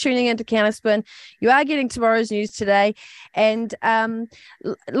you're just tuning into Counterspin, you are getting tomorrow's news today. And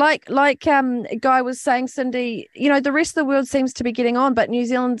like Guy was saying, Cindy, the rest of the world seems to be getting on, but New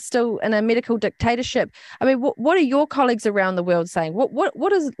Zealand's still in a medical dictatorship. I mean, what are your colleagues around the world saying?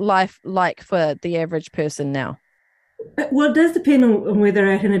 What is life like for the average person now? Well, it does depend on where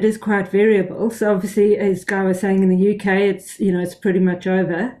they're at, and it is quite variable. So obviously, as Guy was saying, in the UK, it's pretty much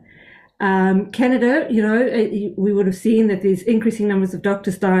over. Canada, we would have seen that there's increasing numbers of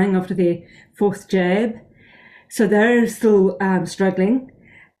doctors dying after their fourth jab, so they're still struggling.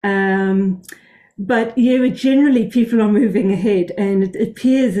 But generally people are moving ahead, and it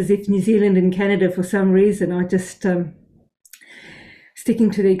appears as if New Zealand and Canada, for some reason, are just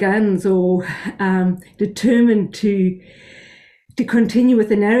sticking to their guns or determined to continue with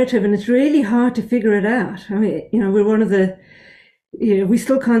the narrative, and it's really hard to figure it out. I mean, we're one of the, we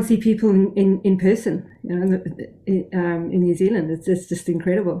still can't see people in person, in New Zealand. It's just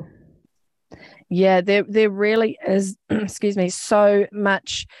incredible. Yeah, there really is, excuse me, so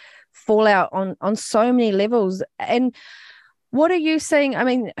much fallout on so many levels. And what are you seeing? I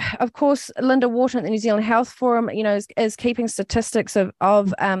mean, of course, Linda Wharton at the New Zealand Health Forum, is keeping statistics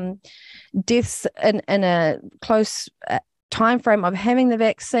of deaths in a close time frame of having the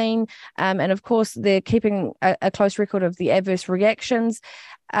vaccine, and of course, they're keeping a close record of the adverse reactions.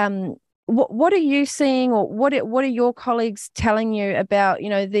 What are you seeing, or what are your colleagues telling you about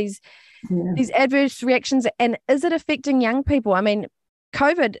these adverse reactions, and is it affecting young people? I mean,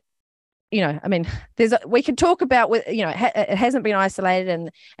 COVID. We can talk about it hasn't been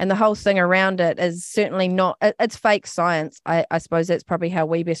isolated, and the whole thing around it is certainly not. It's fake science. I suppose that's probably how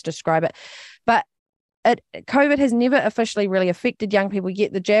we best describe it. But COVID has never officially really affected young people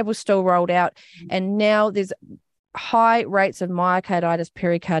yet. The jab was still rolled out, and now there's high rates of myocarditis,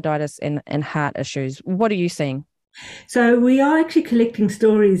 pericarditis, and heart issues. What are you seeing? So we are actually collecting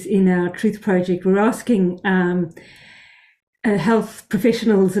stories in our Truth Project. We're asking health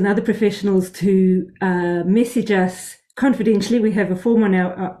professionals and other professionals to message us confidentially. We have a form on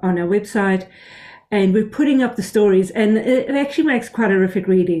our website, and we're putting up the stories, and it actually makes quite horrific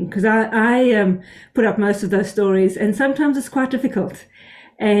reading, because I put up most of those stories, and sometimes it's quite difficult.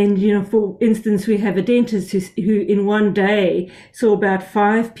 And for instance, we have a dentist who in one day saw about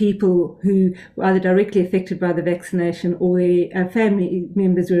 5 people who were either directly affected by the vaccination or their family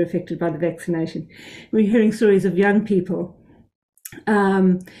members were affected by the vaccination. We're hearing stories of young people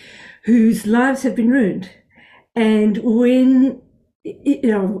whose lives have been ruined. And when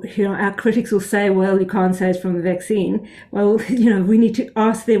our critics will say, well, you can't say it's from the vaccine. Well, we need to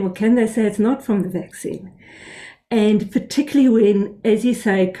ask them, well, can they say it's not from the vaccine? And particularly when, as you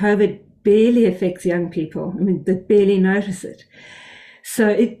say, COVID barely affects young people. I mean, they barely notice it. So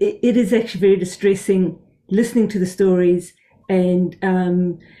it is actually very distressing listening to the stories and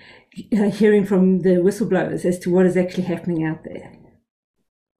hearing from the whistleblowers as to what is actually happening out there.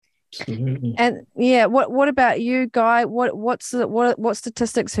 Absolutely. And what about you, Guy? What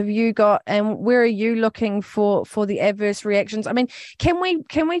statistics have you got, and where are you looking for the adverse reactions? I mean, can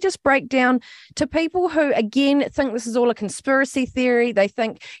we just break down to people who again think this is all a conspiracy theory? They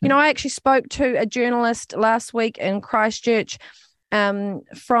think, I actually spoke to a journalist last week in Christchurch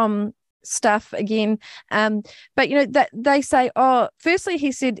from stuff again, but that they say, firstly,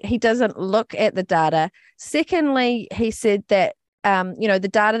 he said he doesn't look at the data. Secondly, he said that the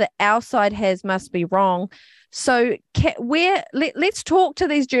data that our side has must be wrong. So let's talk to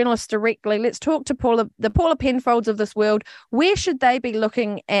these journalists directly. Let's talk to the Paula Penfolds of this world. Where should they be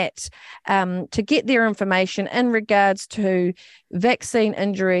looking at to get their information in regards to vaccine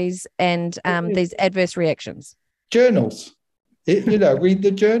injuries and these adverse reactions? Journals. Read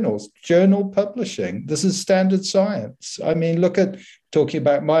the journals, journal publishing. This is standard science. I mean, look at talking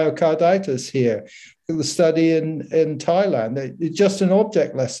about myocarditis here. The study in Thailand, it's just an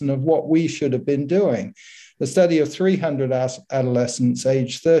object lesson of what we should have been doing. The study of 300 adolescents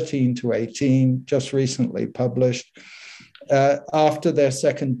aged 13 to 18, just recently published, after their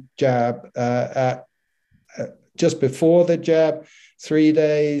second jab, just before the jab, 3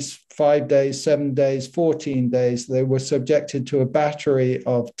 days, 5 days, 7 days, 14 days, they were subjected to a battery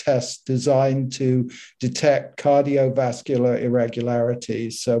of tests designed to detect cardiovascular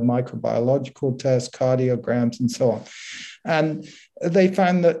irregularities, so microbiological tests, cardiograms, and so on. And they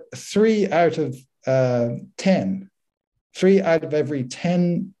found that 3 out of every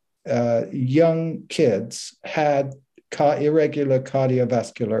 10 young kids had irregular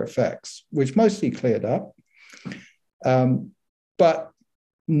cardiovascular effects, which mostly cleared up. But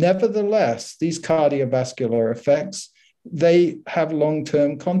nevertheless, these cardiovascular effects, they have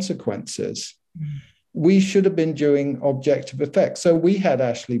long-term consequences. We should have been doing objective effects. So we had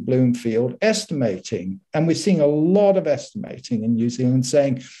Ashley Bloomfield estimating, and we're seeing a lot of estimating in New Zealand,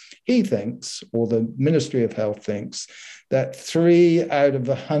 saying he thinks, or the Ministry of Health thinks, that 3 out of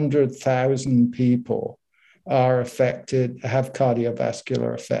 100,000 people are affected, have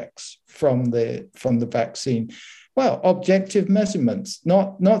cardiovascular effects from the vaccine. Well, objective measurements,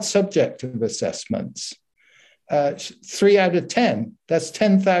 not subjective assessments. 3 out of 10, that's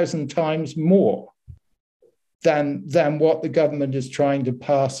 10,000 times more than what the government is trying to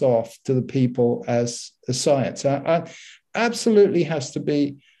pass off to the people as a science. Absolutely has to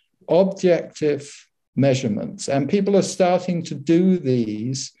be objective measurements. And people are starting to do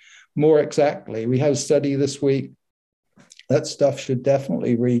these more exactly. We had a study this week, that stuff should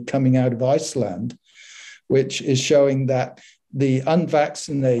definitely read, coming out of Iceland, which is showing that the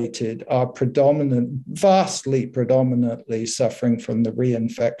unvaccinated are vastly predominantly suffering from the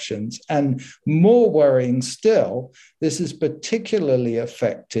reinfections. And more worrying still, this is particularly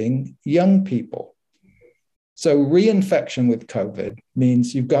affecting young people. So reinfection with COVID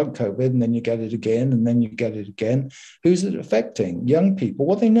means you've got COVID and then you get it again and then you get it again. Who's it affecting? Young people.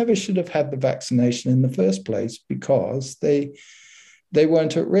 Well, they never should have had the vaccination in the first place because they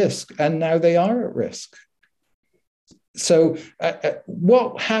weren't at risk, and now they are at risk. So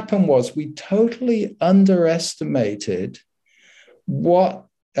what happened was we totally underestimated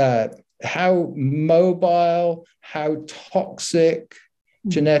how mobile, how toxic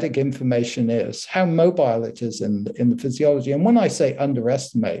genetic information is, how mobile it is in the physiology. And when I say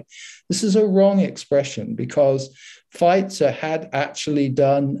underestimate, this is a wrong expression, because Pfizer had actually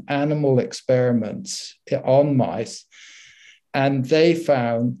done animal experiments on mice, and they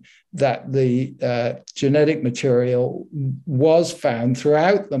found that the genetic material was found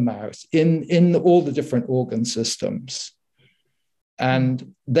throughout the mouse in all the different organ systems.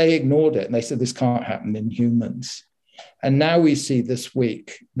 And they ignored it, and they said this can't happen in humans. And now we see this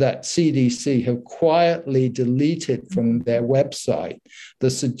week that CDC have quietly deleted from their website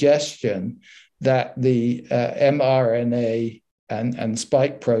the suggestion that the mRNA and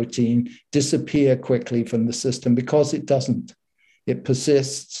spike protein disappear quickly from the system, because it doesn't. It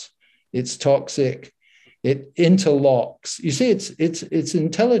persists, it's toxic, it interlocks. You see, it's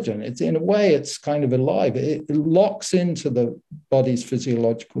intelligent. It's, in a way, it's kind of alive. It locks into the body's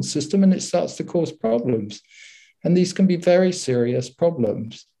physiological system and it starts to cause problems. And these can be very serious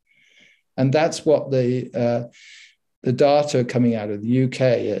problems. And that's what the data coming out of the UK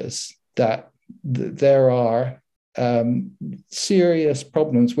is, that there are serious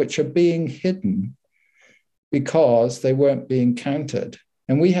problems which are being hidden because they weren't being counted.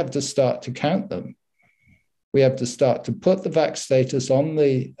 And we have to start to count them. We have to start to put the vax status on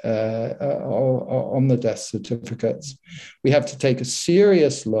the death certificates. We have to take a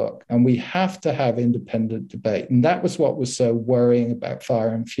serious look, and we have to have independent debate. And that was what was so worrying about Fire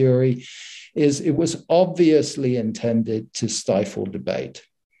and Fury, is it was obviously intended to stifle debate,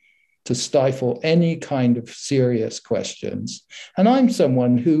 to stifle any kind of serious questions. And I'm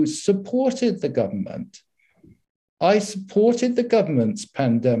someone who supported the government. I supported the government's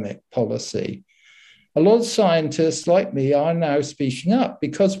pandemic policy. A lot of scientists like me are now speaking up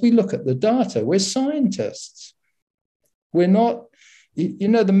because we look at the data. We're scientists. We're not,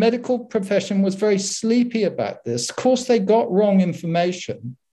 the medical profession was very sleepy about this. Of course, they got wrong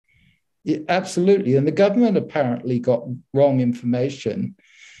information. Absolutely. And the government apparently got wrong information.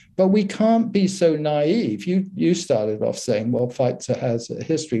 But we can't be so naive. You started off saying, well, Pfizer has a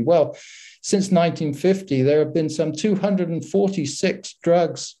history. Well, since 1950, there have been some 246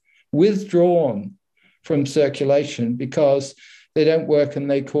 drugs withdrawn from circulation because they don't work and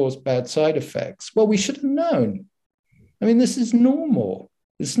they cause bad side effects. Well, we should have known. I mean, this is normal.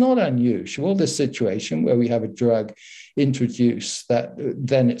 It's not unusual, this situation where we have a drug introduced that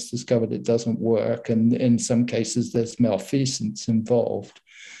then it's discovered it doesn't work. And in some cases, there's malfeasance involved.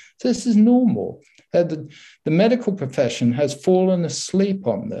 So this is normal. The medical profession has fallen asleep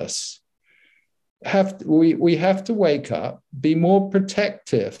on this. We have to wake up, be more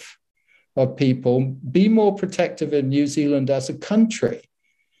protective of people, be more protective in New Zealand as a country.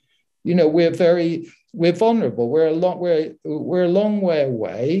 We're vulnerable. We're a long way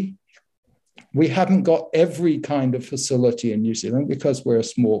away. We haven't got every kind of facility in New Zealand because we're a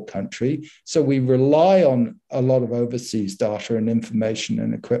small country. So we rely on a lot of overseas data and information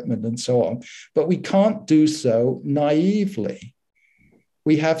and equipment and so on. But we can't do so naively.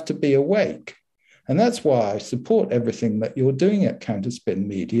 We have to be awake. And that's why I support everything that you're doing at Counterspin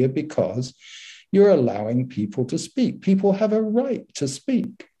Media, because you're allowing people to speak. People have a right to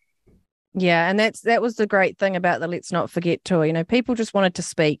speak. Yeah, and that was the great thing about the Let's Not Forget tour. People just wanted to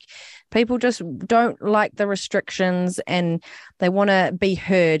speak. People just don't like the restrictions and they want to be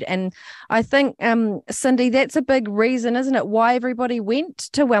heard. And I think, Cindy, that's a big reason, isn't it, why everybody went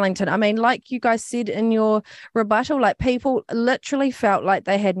to Wellington? I mean, like you guys said in your rebuttal, like people literally felt like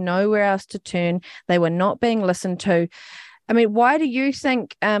they had nowhere else to turn. They were not being listened to. I mean, why do you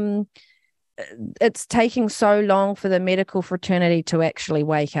think it's taking so long for the medical fraternity to actually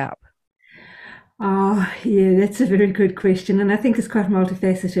wake up? Oh, yeah, that's a very good question. And I think it's quite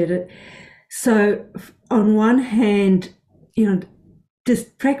multifaceted. So, on one hand,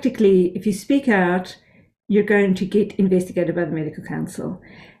 just practically, if you speak out, you're going to get investigated by the medical council.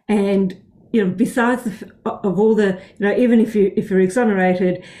 And, besides of all the, even if you're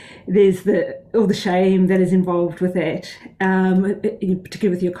exonerated, there's all the shame that is involved with that, particularly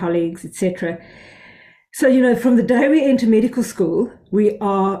with your colleagues, etc. So, from the day we enter medical school, we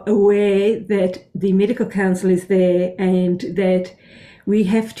are aware that the medical council is there and that we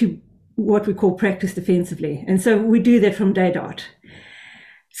have to, what we call, practice defensively. And so we do that from day dot.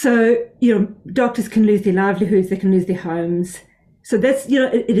 So, doctors can lose their livelihoods, they can lose their homes. So that's,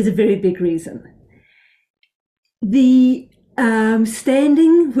 it is a very big reason. The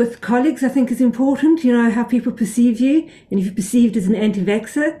standing with colleagues, I think, is important, how people perceive you, and if you're perceived as an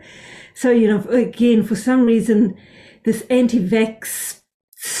anti-vaxxer. So, again, for some reason, this anti-vax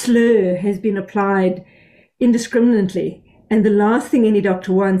slur has been applied indiscriminately. And the last thing any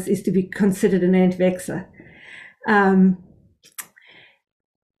doctor wants is to be considered an anti-vaxxer.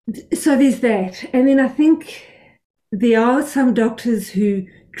 So there's that. And then I think there are some doctors who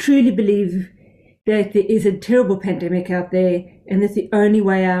truly believe that there is a terrible pandemic out there and that the only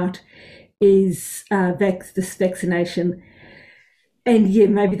way out is this vaccination. And yeah,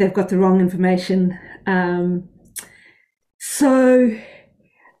 maybe they've got the wrong information. So,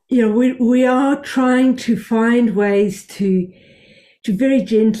 we are trying to find ways to very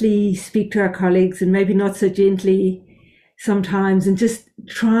gently speak to our colleagues, and maybe not so gently sometimes, and just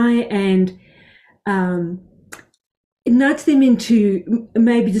try and nudge them into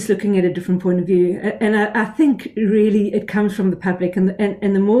maybe just looking at a different point of view. And I think really it comes from the public, and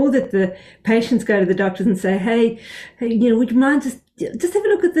the more that the patients go to the doctors and say, hey, would you mind just have a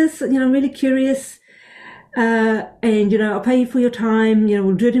look at this? I'm really curious, and I'll pay you for your time.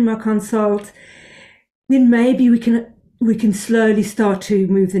 We'll do it in my consult. Then maybe we can slowly start to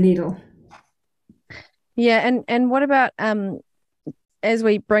move the needle. Yeah, and what about as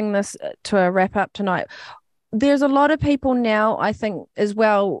we bring this to a wrap up tonight? There's a lot of people now, I think, as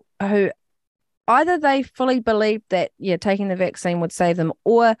well, who either they fully believed that, taking the vaccine would save them,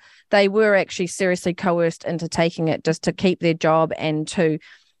 or they were actually seriously coerced into taking it just to keep their job and to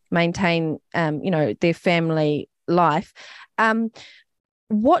maintain, their family life.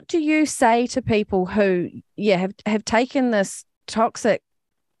 What do you say to people who, have taken this toxic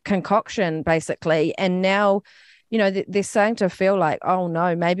concoction, basically, and now, they're starting to feel like, oh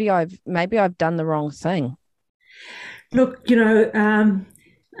no, maybe I've done the wrong thing? Look, I'm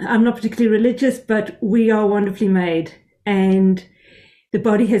not particularly religious, but we are wonderfully made, and the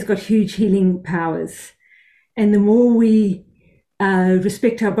body has got huge healing powers. And the more we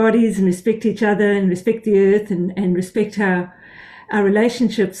respect our bodies and respect each other and respect the earth and respect our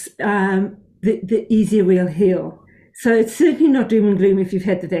relationships, the easier we'll heal. So it's certainly not doom and gloom if you've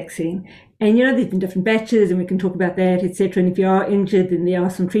had the vaccine. And, there's been different batches, and we can talk about that, etc. And if you are injured, then there are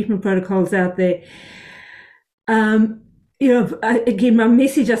some treatment protocols out there. Again, my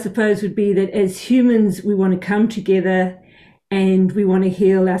message, I suppose, would be that as humans, we want to come together and we want to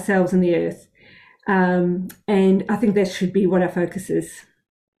heal ourselves and the earth. And I think that should be what our focus is.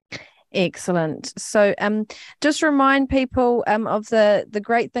 Excellent. So just remind people of the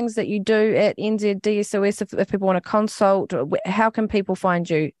great things that you do at NZDSOS if people want to consult. How can people find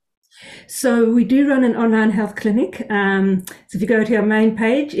you? So we do run an online health clinic. So if you go to our main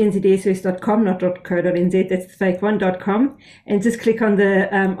page, nzdsos.com, not .co.nz, that's the fake one, .com, and just click on the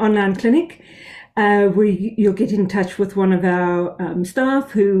online clinic, you'll get in touch with one of our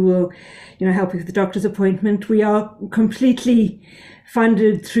staff who will, help you with the doctor's appointment. We are completely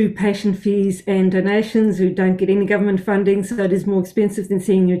funded through patient fees and donations. We don't get any government funding, so it is more expensive than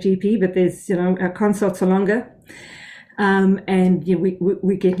seeing your GP, but there's, our consults are longer. And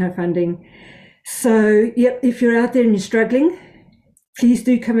we get no funding. So, if you're out there and you're struggling, please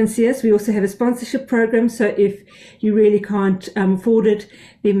do come and see us. We also have a sponsorship program. So if you really can't afford it,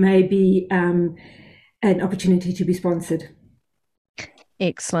 there may be an opportunity to be sponsored.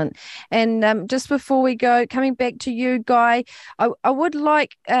 Excellent. And just before we go, coming back to you, Guy, I would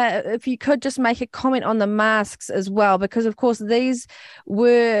like if you could just make a comment on the masks as well, because of course these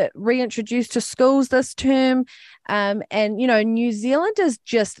were reintroduced to schools this term. And, New Zealanders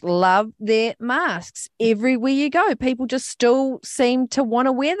just love their masks everywhere you go. People just still seem to want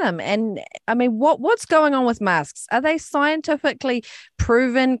to wear them. And I mean, what's going on with masks? Are they scientifically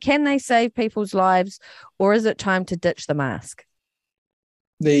proven? Can they save people's lives? Or is it time to ditch the mask?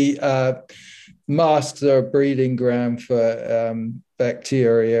 The masks are a breeding ground for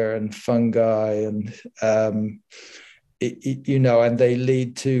bacteria and fungi and and they lead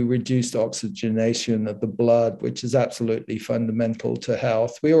to reduced oxygenation of the blood, which is absolutely fundamental to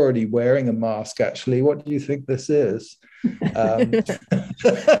health. We're already wearing a mask, actually. What do you think this is?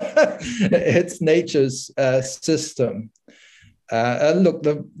 It's nature's system. Look,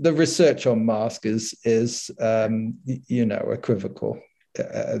 the research on mask is equivocal.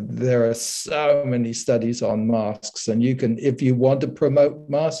 There are so many studies on masks, and you can, if you want to promote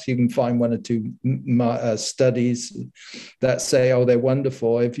masks, you can find one or two studies that say, oh, they're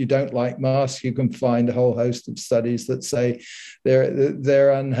wonderful. If you don't like masks, you can find a whole host of studies that say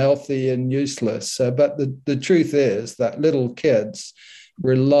they're unhealthy and useless. But the truth is that little kids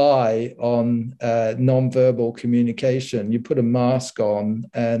rely on nonverbal communication. You put a mask on,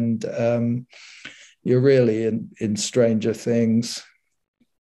 and you're really in stranger things.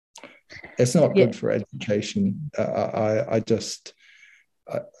 It's not good for education. I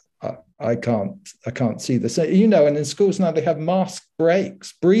can't see this. And in schools now they have mask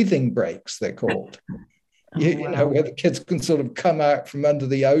breaks, breathing breaks, they're called. Where the kids can sort of come out from under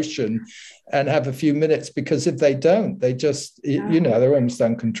the ocean and have a few minutes, because if they don't, they just, they're almost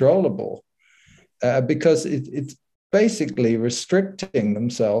uncontrollable because it's basically restricting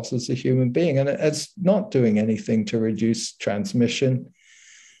themselves as a human being, and it's not doing anything to reduce transmission.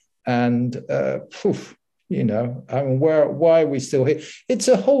 And why are we still here? It's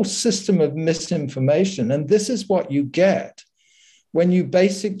a whole system of misinformation, and this is what you get when you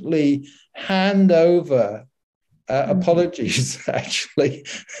basically hand over apologies, actually,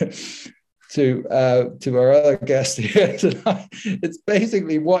 to our other guest here tonight. It's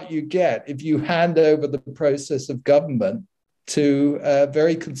basically what you get if you hand over the process of government to a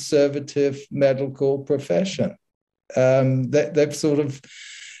very conservative medical profession. They've sort of,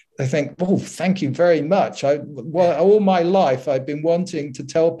 I think, oh, thank you very much. All my life, I've been wanting to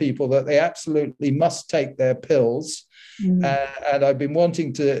tell people that they absolutely must take their pills. And I've been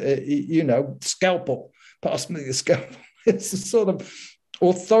wanting to, scalpel, pass me the scalpel. It's a sort of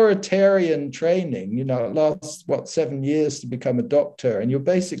authoritarian training. It lasts, 7 years to become a doctor. And you're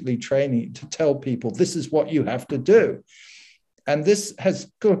basically training to tell people this is what you have to do. And this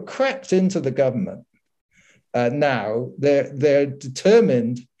has crept into the government. Now they're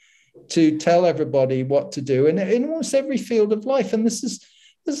determined to tell everybody what to do in almost every field of life. And this is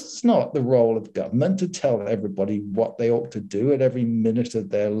not the role of government to tell everybody what they ought to do at every minute of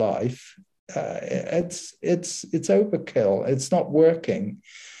their life. It's overkill. It's not working.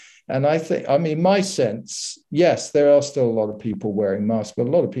 And my sense, yes, there are still a lot of people wearing masks, but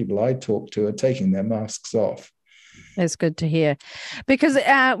a lot of people I talk to are taking their masks off. That's good to hear, because with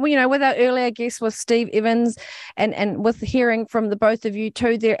our earlier guest with Steve Evans, and with hearing from the both of you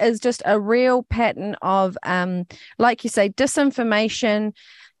too, there is just a real pattern of, like you say, disinformation.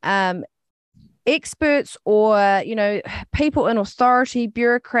 Experts or people in authority,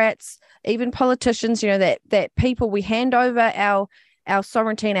 bureaucrats, even politicians. That people, we hand over our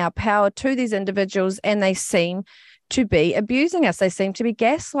sovereignty and our power to these individuals, and they seem to be abusing us. They seem to be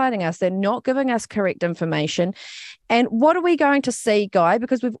gaslighting us. They're not giving us correct information. And what are we going to see, Guy?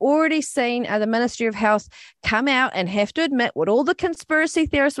 Because we've already seen the Ministry of Health come out and have to admit what all the conspiracy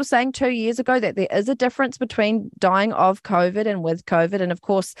theorists were saying 2 years ago, that there is a difference between dying of COVID and with COVID. And of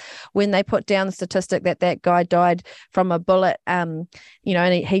course, when they put down the statistic that guy died from a bullet, and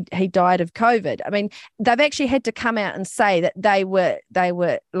he died of COVID. I mean, they've actually had to come out and say that they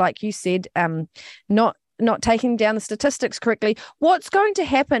were, like you said, not taking down the statistics correctly. What's going to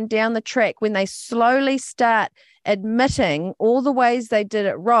happen down the track when they slowly start admitting all the ways they did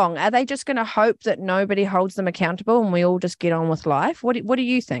it wrong? Are they just going to hope that nobody holds them accountable and we all just get on with life? What do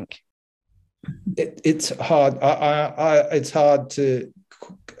you think? It's hard. It's hard to,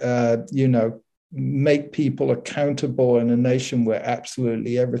 make people accountable in a nation where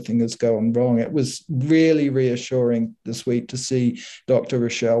absolutely everything has gone wrong. It was really reassuring this week to see Dr.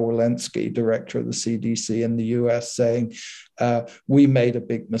 Rochelle Walensky, director of the CDC in the US, saying, we made a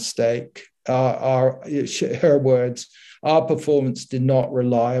big mistake. Her words, our performance did not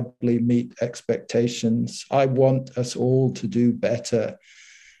reliably meet expectations. I want us all to do better.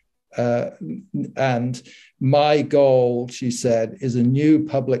 And my goal, she said, is a new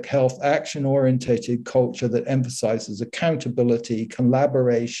public health action-oriented culture that emphasizes accountability,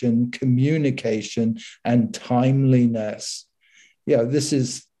 collaboration, communication, and timeliness. This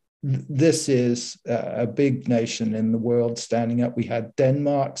is a big nation in the world standing up. We had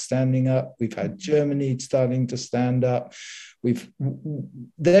Denmark standing up. We've had Germany starting to stand up.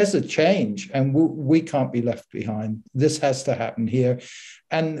 There's a change, and we can't be left behind. This has to happen here.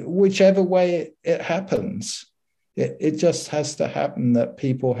 And whichever way it happens, It just has to happen that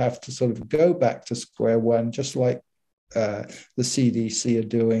people have to sort of go back to square one, just like the CDC are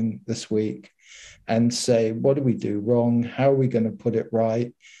doing this week, and say, what do we do wrong? How are we going to put it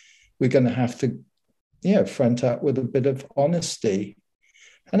right? We're going to have to, front up with a bit of honesty.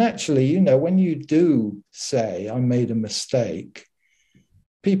 And actually, when you do say, I made a mistake,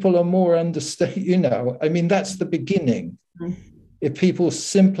 people are more understand, that's the beginning. Mm-hmm. If people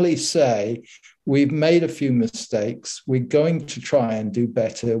simply say, we've made a few mistakes, we're going to try and do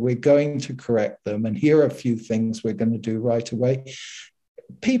better, we're going to correct them, and here are a few things we're going to do right away,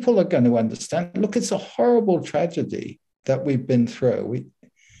 people are going to understand, look, it's a horrible tragedy that we've been through,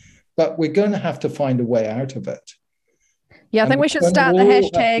 but we're going to have to find a way out of it. Yeah, I think we should start the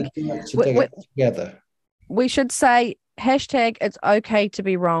hashtag. Together. We should say hashtag it's okay to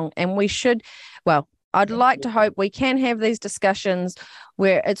be wrong. And we should, I'd like to hope we can have these discussions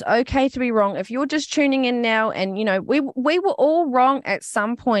where it's okay to be wrong. If you're just tuning in now and, we were all wrong at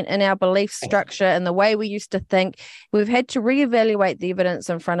some point in our belief structure and the way we used to think, we've had to reevaluate the evidence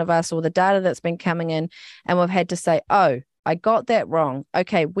in front of us or the data that's been coming in. And we've had to say, oh, I got that wrong.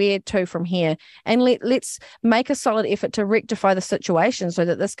 Okay, where to from here? And let's make a solid effort to rectify the situation so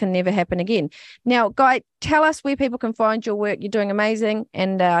that this can never happen again. Now, Guy, tell us where people can find your work. You're doing amazing,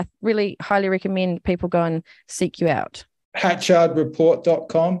 and I really highly recommend people go and seek you out.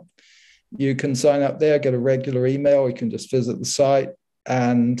 Hatchardreport.com. You can sign up there, get a regular email. You can just visit the site.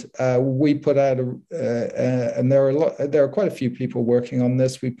 And we put out and there are quite a few people working on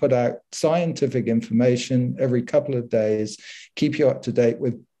this. We put out scientific information every couple of days, keep you up to date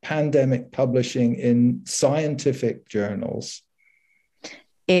with pandemic publishing in scientific journals.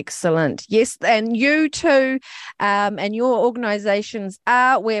 Excellent. Yes, and you too, and your organisations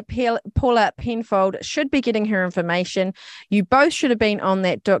are where Paula Penfold should be getting her information. You both should have been on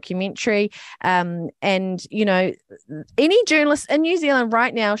that documentary, and any journalist in New Zealand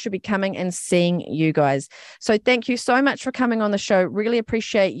right now should be coming and seeing you guys. So thank you so much for coming on the show. Really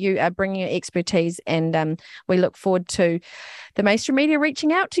appreciate you bringing your expertise, and we look forward to the mainstream media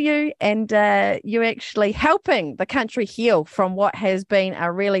reaching out to you and you actually helping the country heal from what has been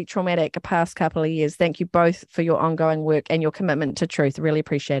a really traumatic past couple of years. Thank you both for your ongoing work and your commitment to truth. Really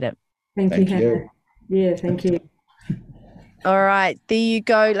appreciate it. Thank you, Hannah. Yeah, thank you. All right, there you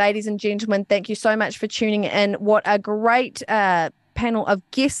go, ladies and gentlemen. Thank you so much for tuning in. What a great panel of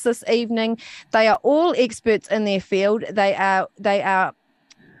guests this evening. They are all experts in their field. They are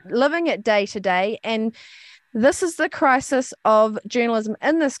living it day to day, and this is the crisis of journalism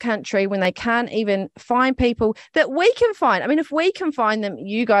in this country when they can't even find people that we can find. I mean, if we can find them,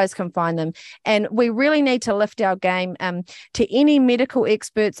 you guys can find them. And we really need to lift our game. To any medical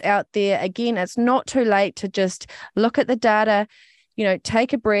experts out there, again, it's not too late to just look at the data,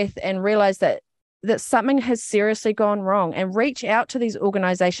 take a breath and realize that something has seriously gone wrong, and reach out to these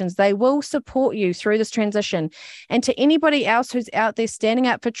organizations. They will support you through this transition. And to anybody else who's out there standing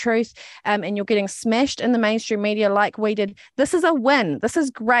up for truth, and you're getting smashed in the mainstream media like we did, this is a win. This is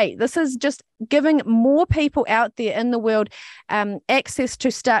great. This is just giving more people out there in the world access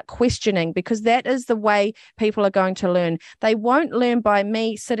to start questioning, because that is the way people are going to learn. They won't learn by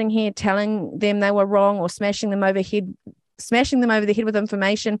me sitting here telling them they were wrong or smashing them over the head with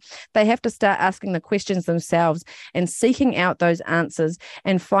information. They have to start asking the questions themselves and seeking out those answers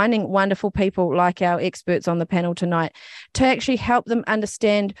and finding wonderful people like our experts on the panel tonight to actually help them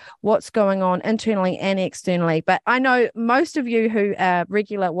understand what's going on internally and externally. But I know most of you who are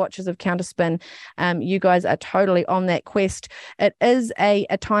regular watchers of Counterspin, you guys are totally on that quest. It is a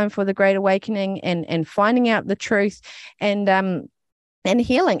time for the Great Awakening and finding out the truth and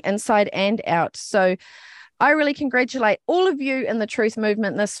healing inside and out. So I really congratulate all of you in the truth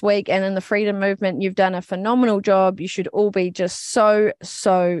movement this week and in the freedom movement. You've done a phenomenal job. You should all be just so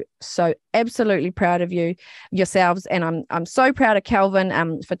absolutely proud of yourselves. And I'm so proud of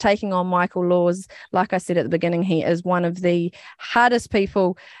Calvin for taking on Michael Laws. Like I said at the beginning, he is one of the hardest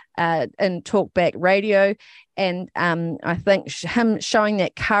people in talkback radio. And I think him showing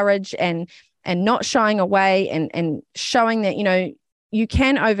that courage and not shying away and showing that, you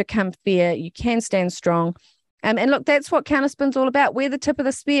can overcome fear, you can stand strong. And look, that's what Counterspin's all about. We're the tip of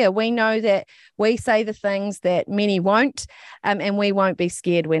the spear. We know that we say the things that many won't, and we won't be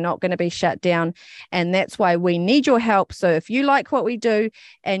scared. We're not going to be shut down. And that's why we need your help. So if you like what we do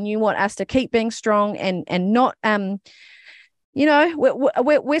and you want us to keep being strong and not you know,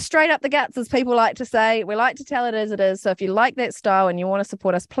 we're straight up the guts, as people like to say. We like to tell it as it is. So if you like that style and you want to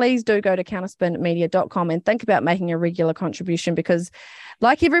support us, please do go to counterspinmedia.com and think about making a regular contribution, because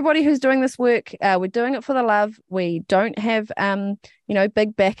like everybody who's doing this work, we're doing it for the love. We don't have,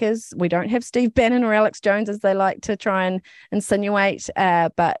 big backers. We don't have Steve Bannon or Alex Jones, as they like to try and insinuate.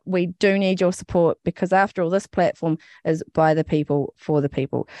 But we do need your support, because after all, this platform is by the people, for the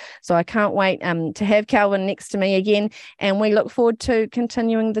people. So I can't wait to have Calvin next to me again. And we look forward to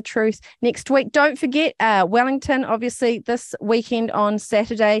continuing the truth next week. Don't forget, Wellington, obviously, this weekend on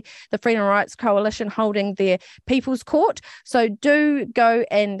Saturday, the Freedom Rights Coalition holding their People's Court. So do go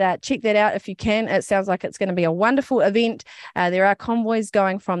and check that out if you can. It sounds like it's going to be a wonderful event. There are convoys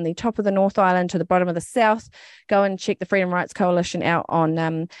going from the top of the North Island to the bottom of the South. Go and check the Freedom Rights Coalition out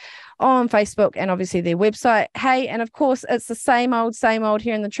on Facebook and obviously their website. Hey, and of course, it's the same old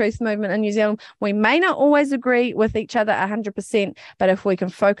here in the truth movement in New Zealand. We may not always agree with each other 100%, but if we can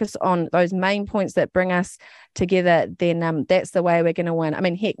focus on those main points that bring us together, then that's the way we're going to win. I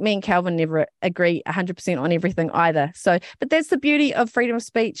mean, heck, me and Calvin never agree 100% on everything either. So, but that's the beauty of freedom of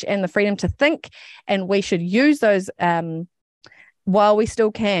speech and the freedom to think, and we should use those while we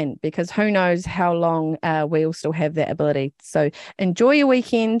still can, because who knows how long we'll still have that ability. So enjoy your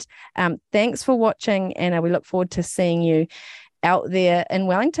weekend. Thanks for watching, and we look forward to seeing you out there in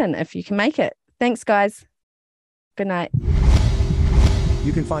Wellington if you can make it. Thanks, guys. Good night.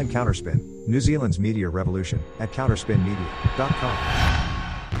 You can find Counterspin, New Zealand's media revolution, at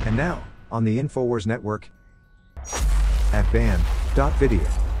counterspinmedia.com. And now, on the InfoWars Network, at band.video.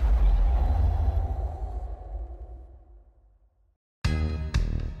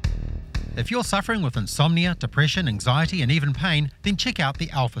 If you're suffering with insomnia, depression, anxiety, and even pain, then check out the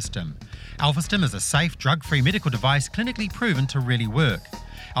AlphaStim. AlphaStim is a safe, drug-free medical device clinically proven to really work.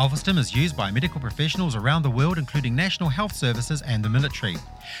 AlphaStim is used by medical professionals around the world, including National Health Services and the military.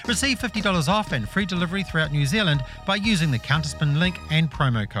 Receive $50 off and free delivery throughout New Zealand by using the Counterspin link and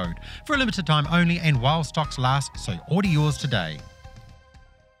promo code. For a limited time only and while stocks last, so order yours today.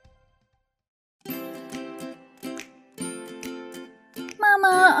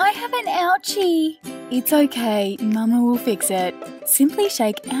 Mama, I have an ouchie. It's okay, Mama will fix it. Simply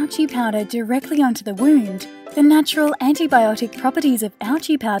shake ouchie powder directly onto the wound. The natural antibiotic properties of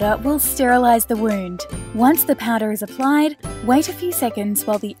ouchie powder will sterilise the wound. Once the powder is applied, wait a few seconds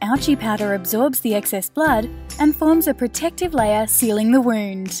while the ouchie powder absorbs the excess blood and forms a protective layer sealing the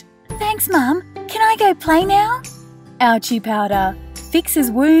wound. Thanks, Mum. Can I go play now? Ouchie powder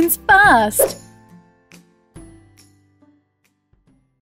fixes wounds fast.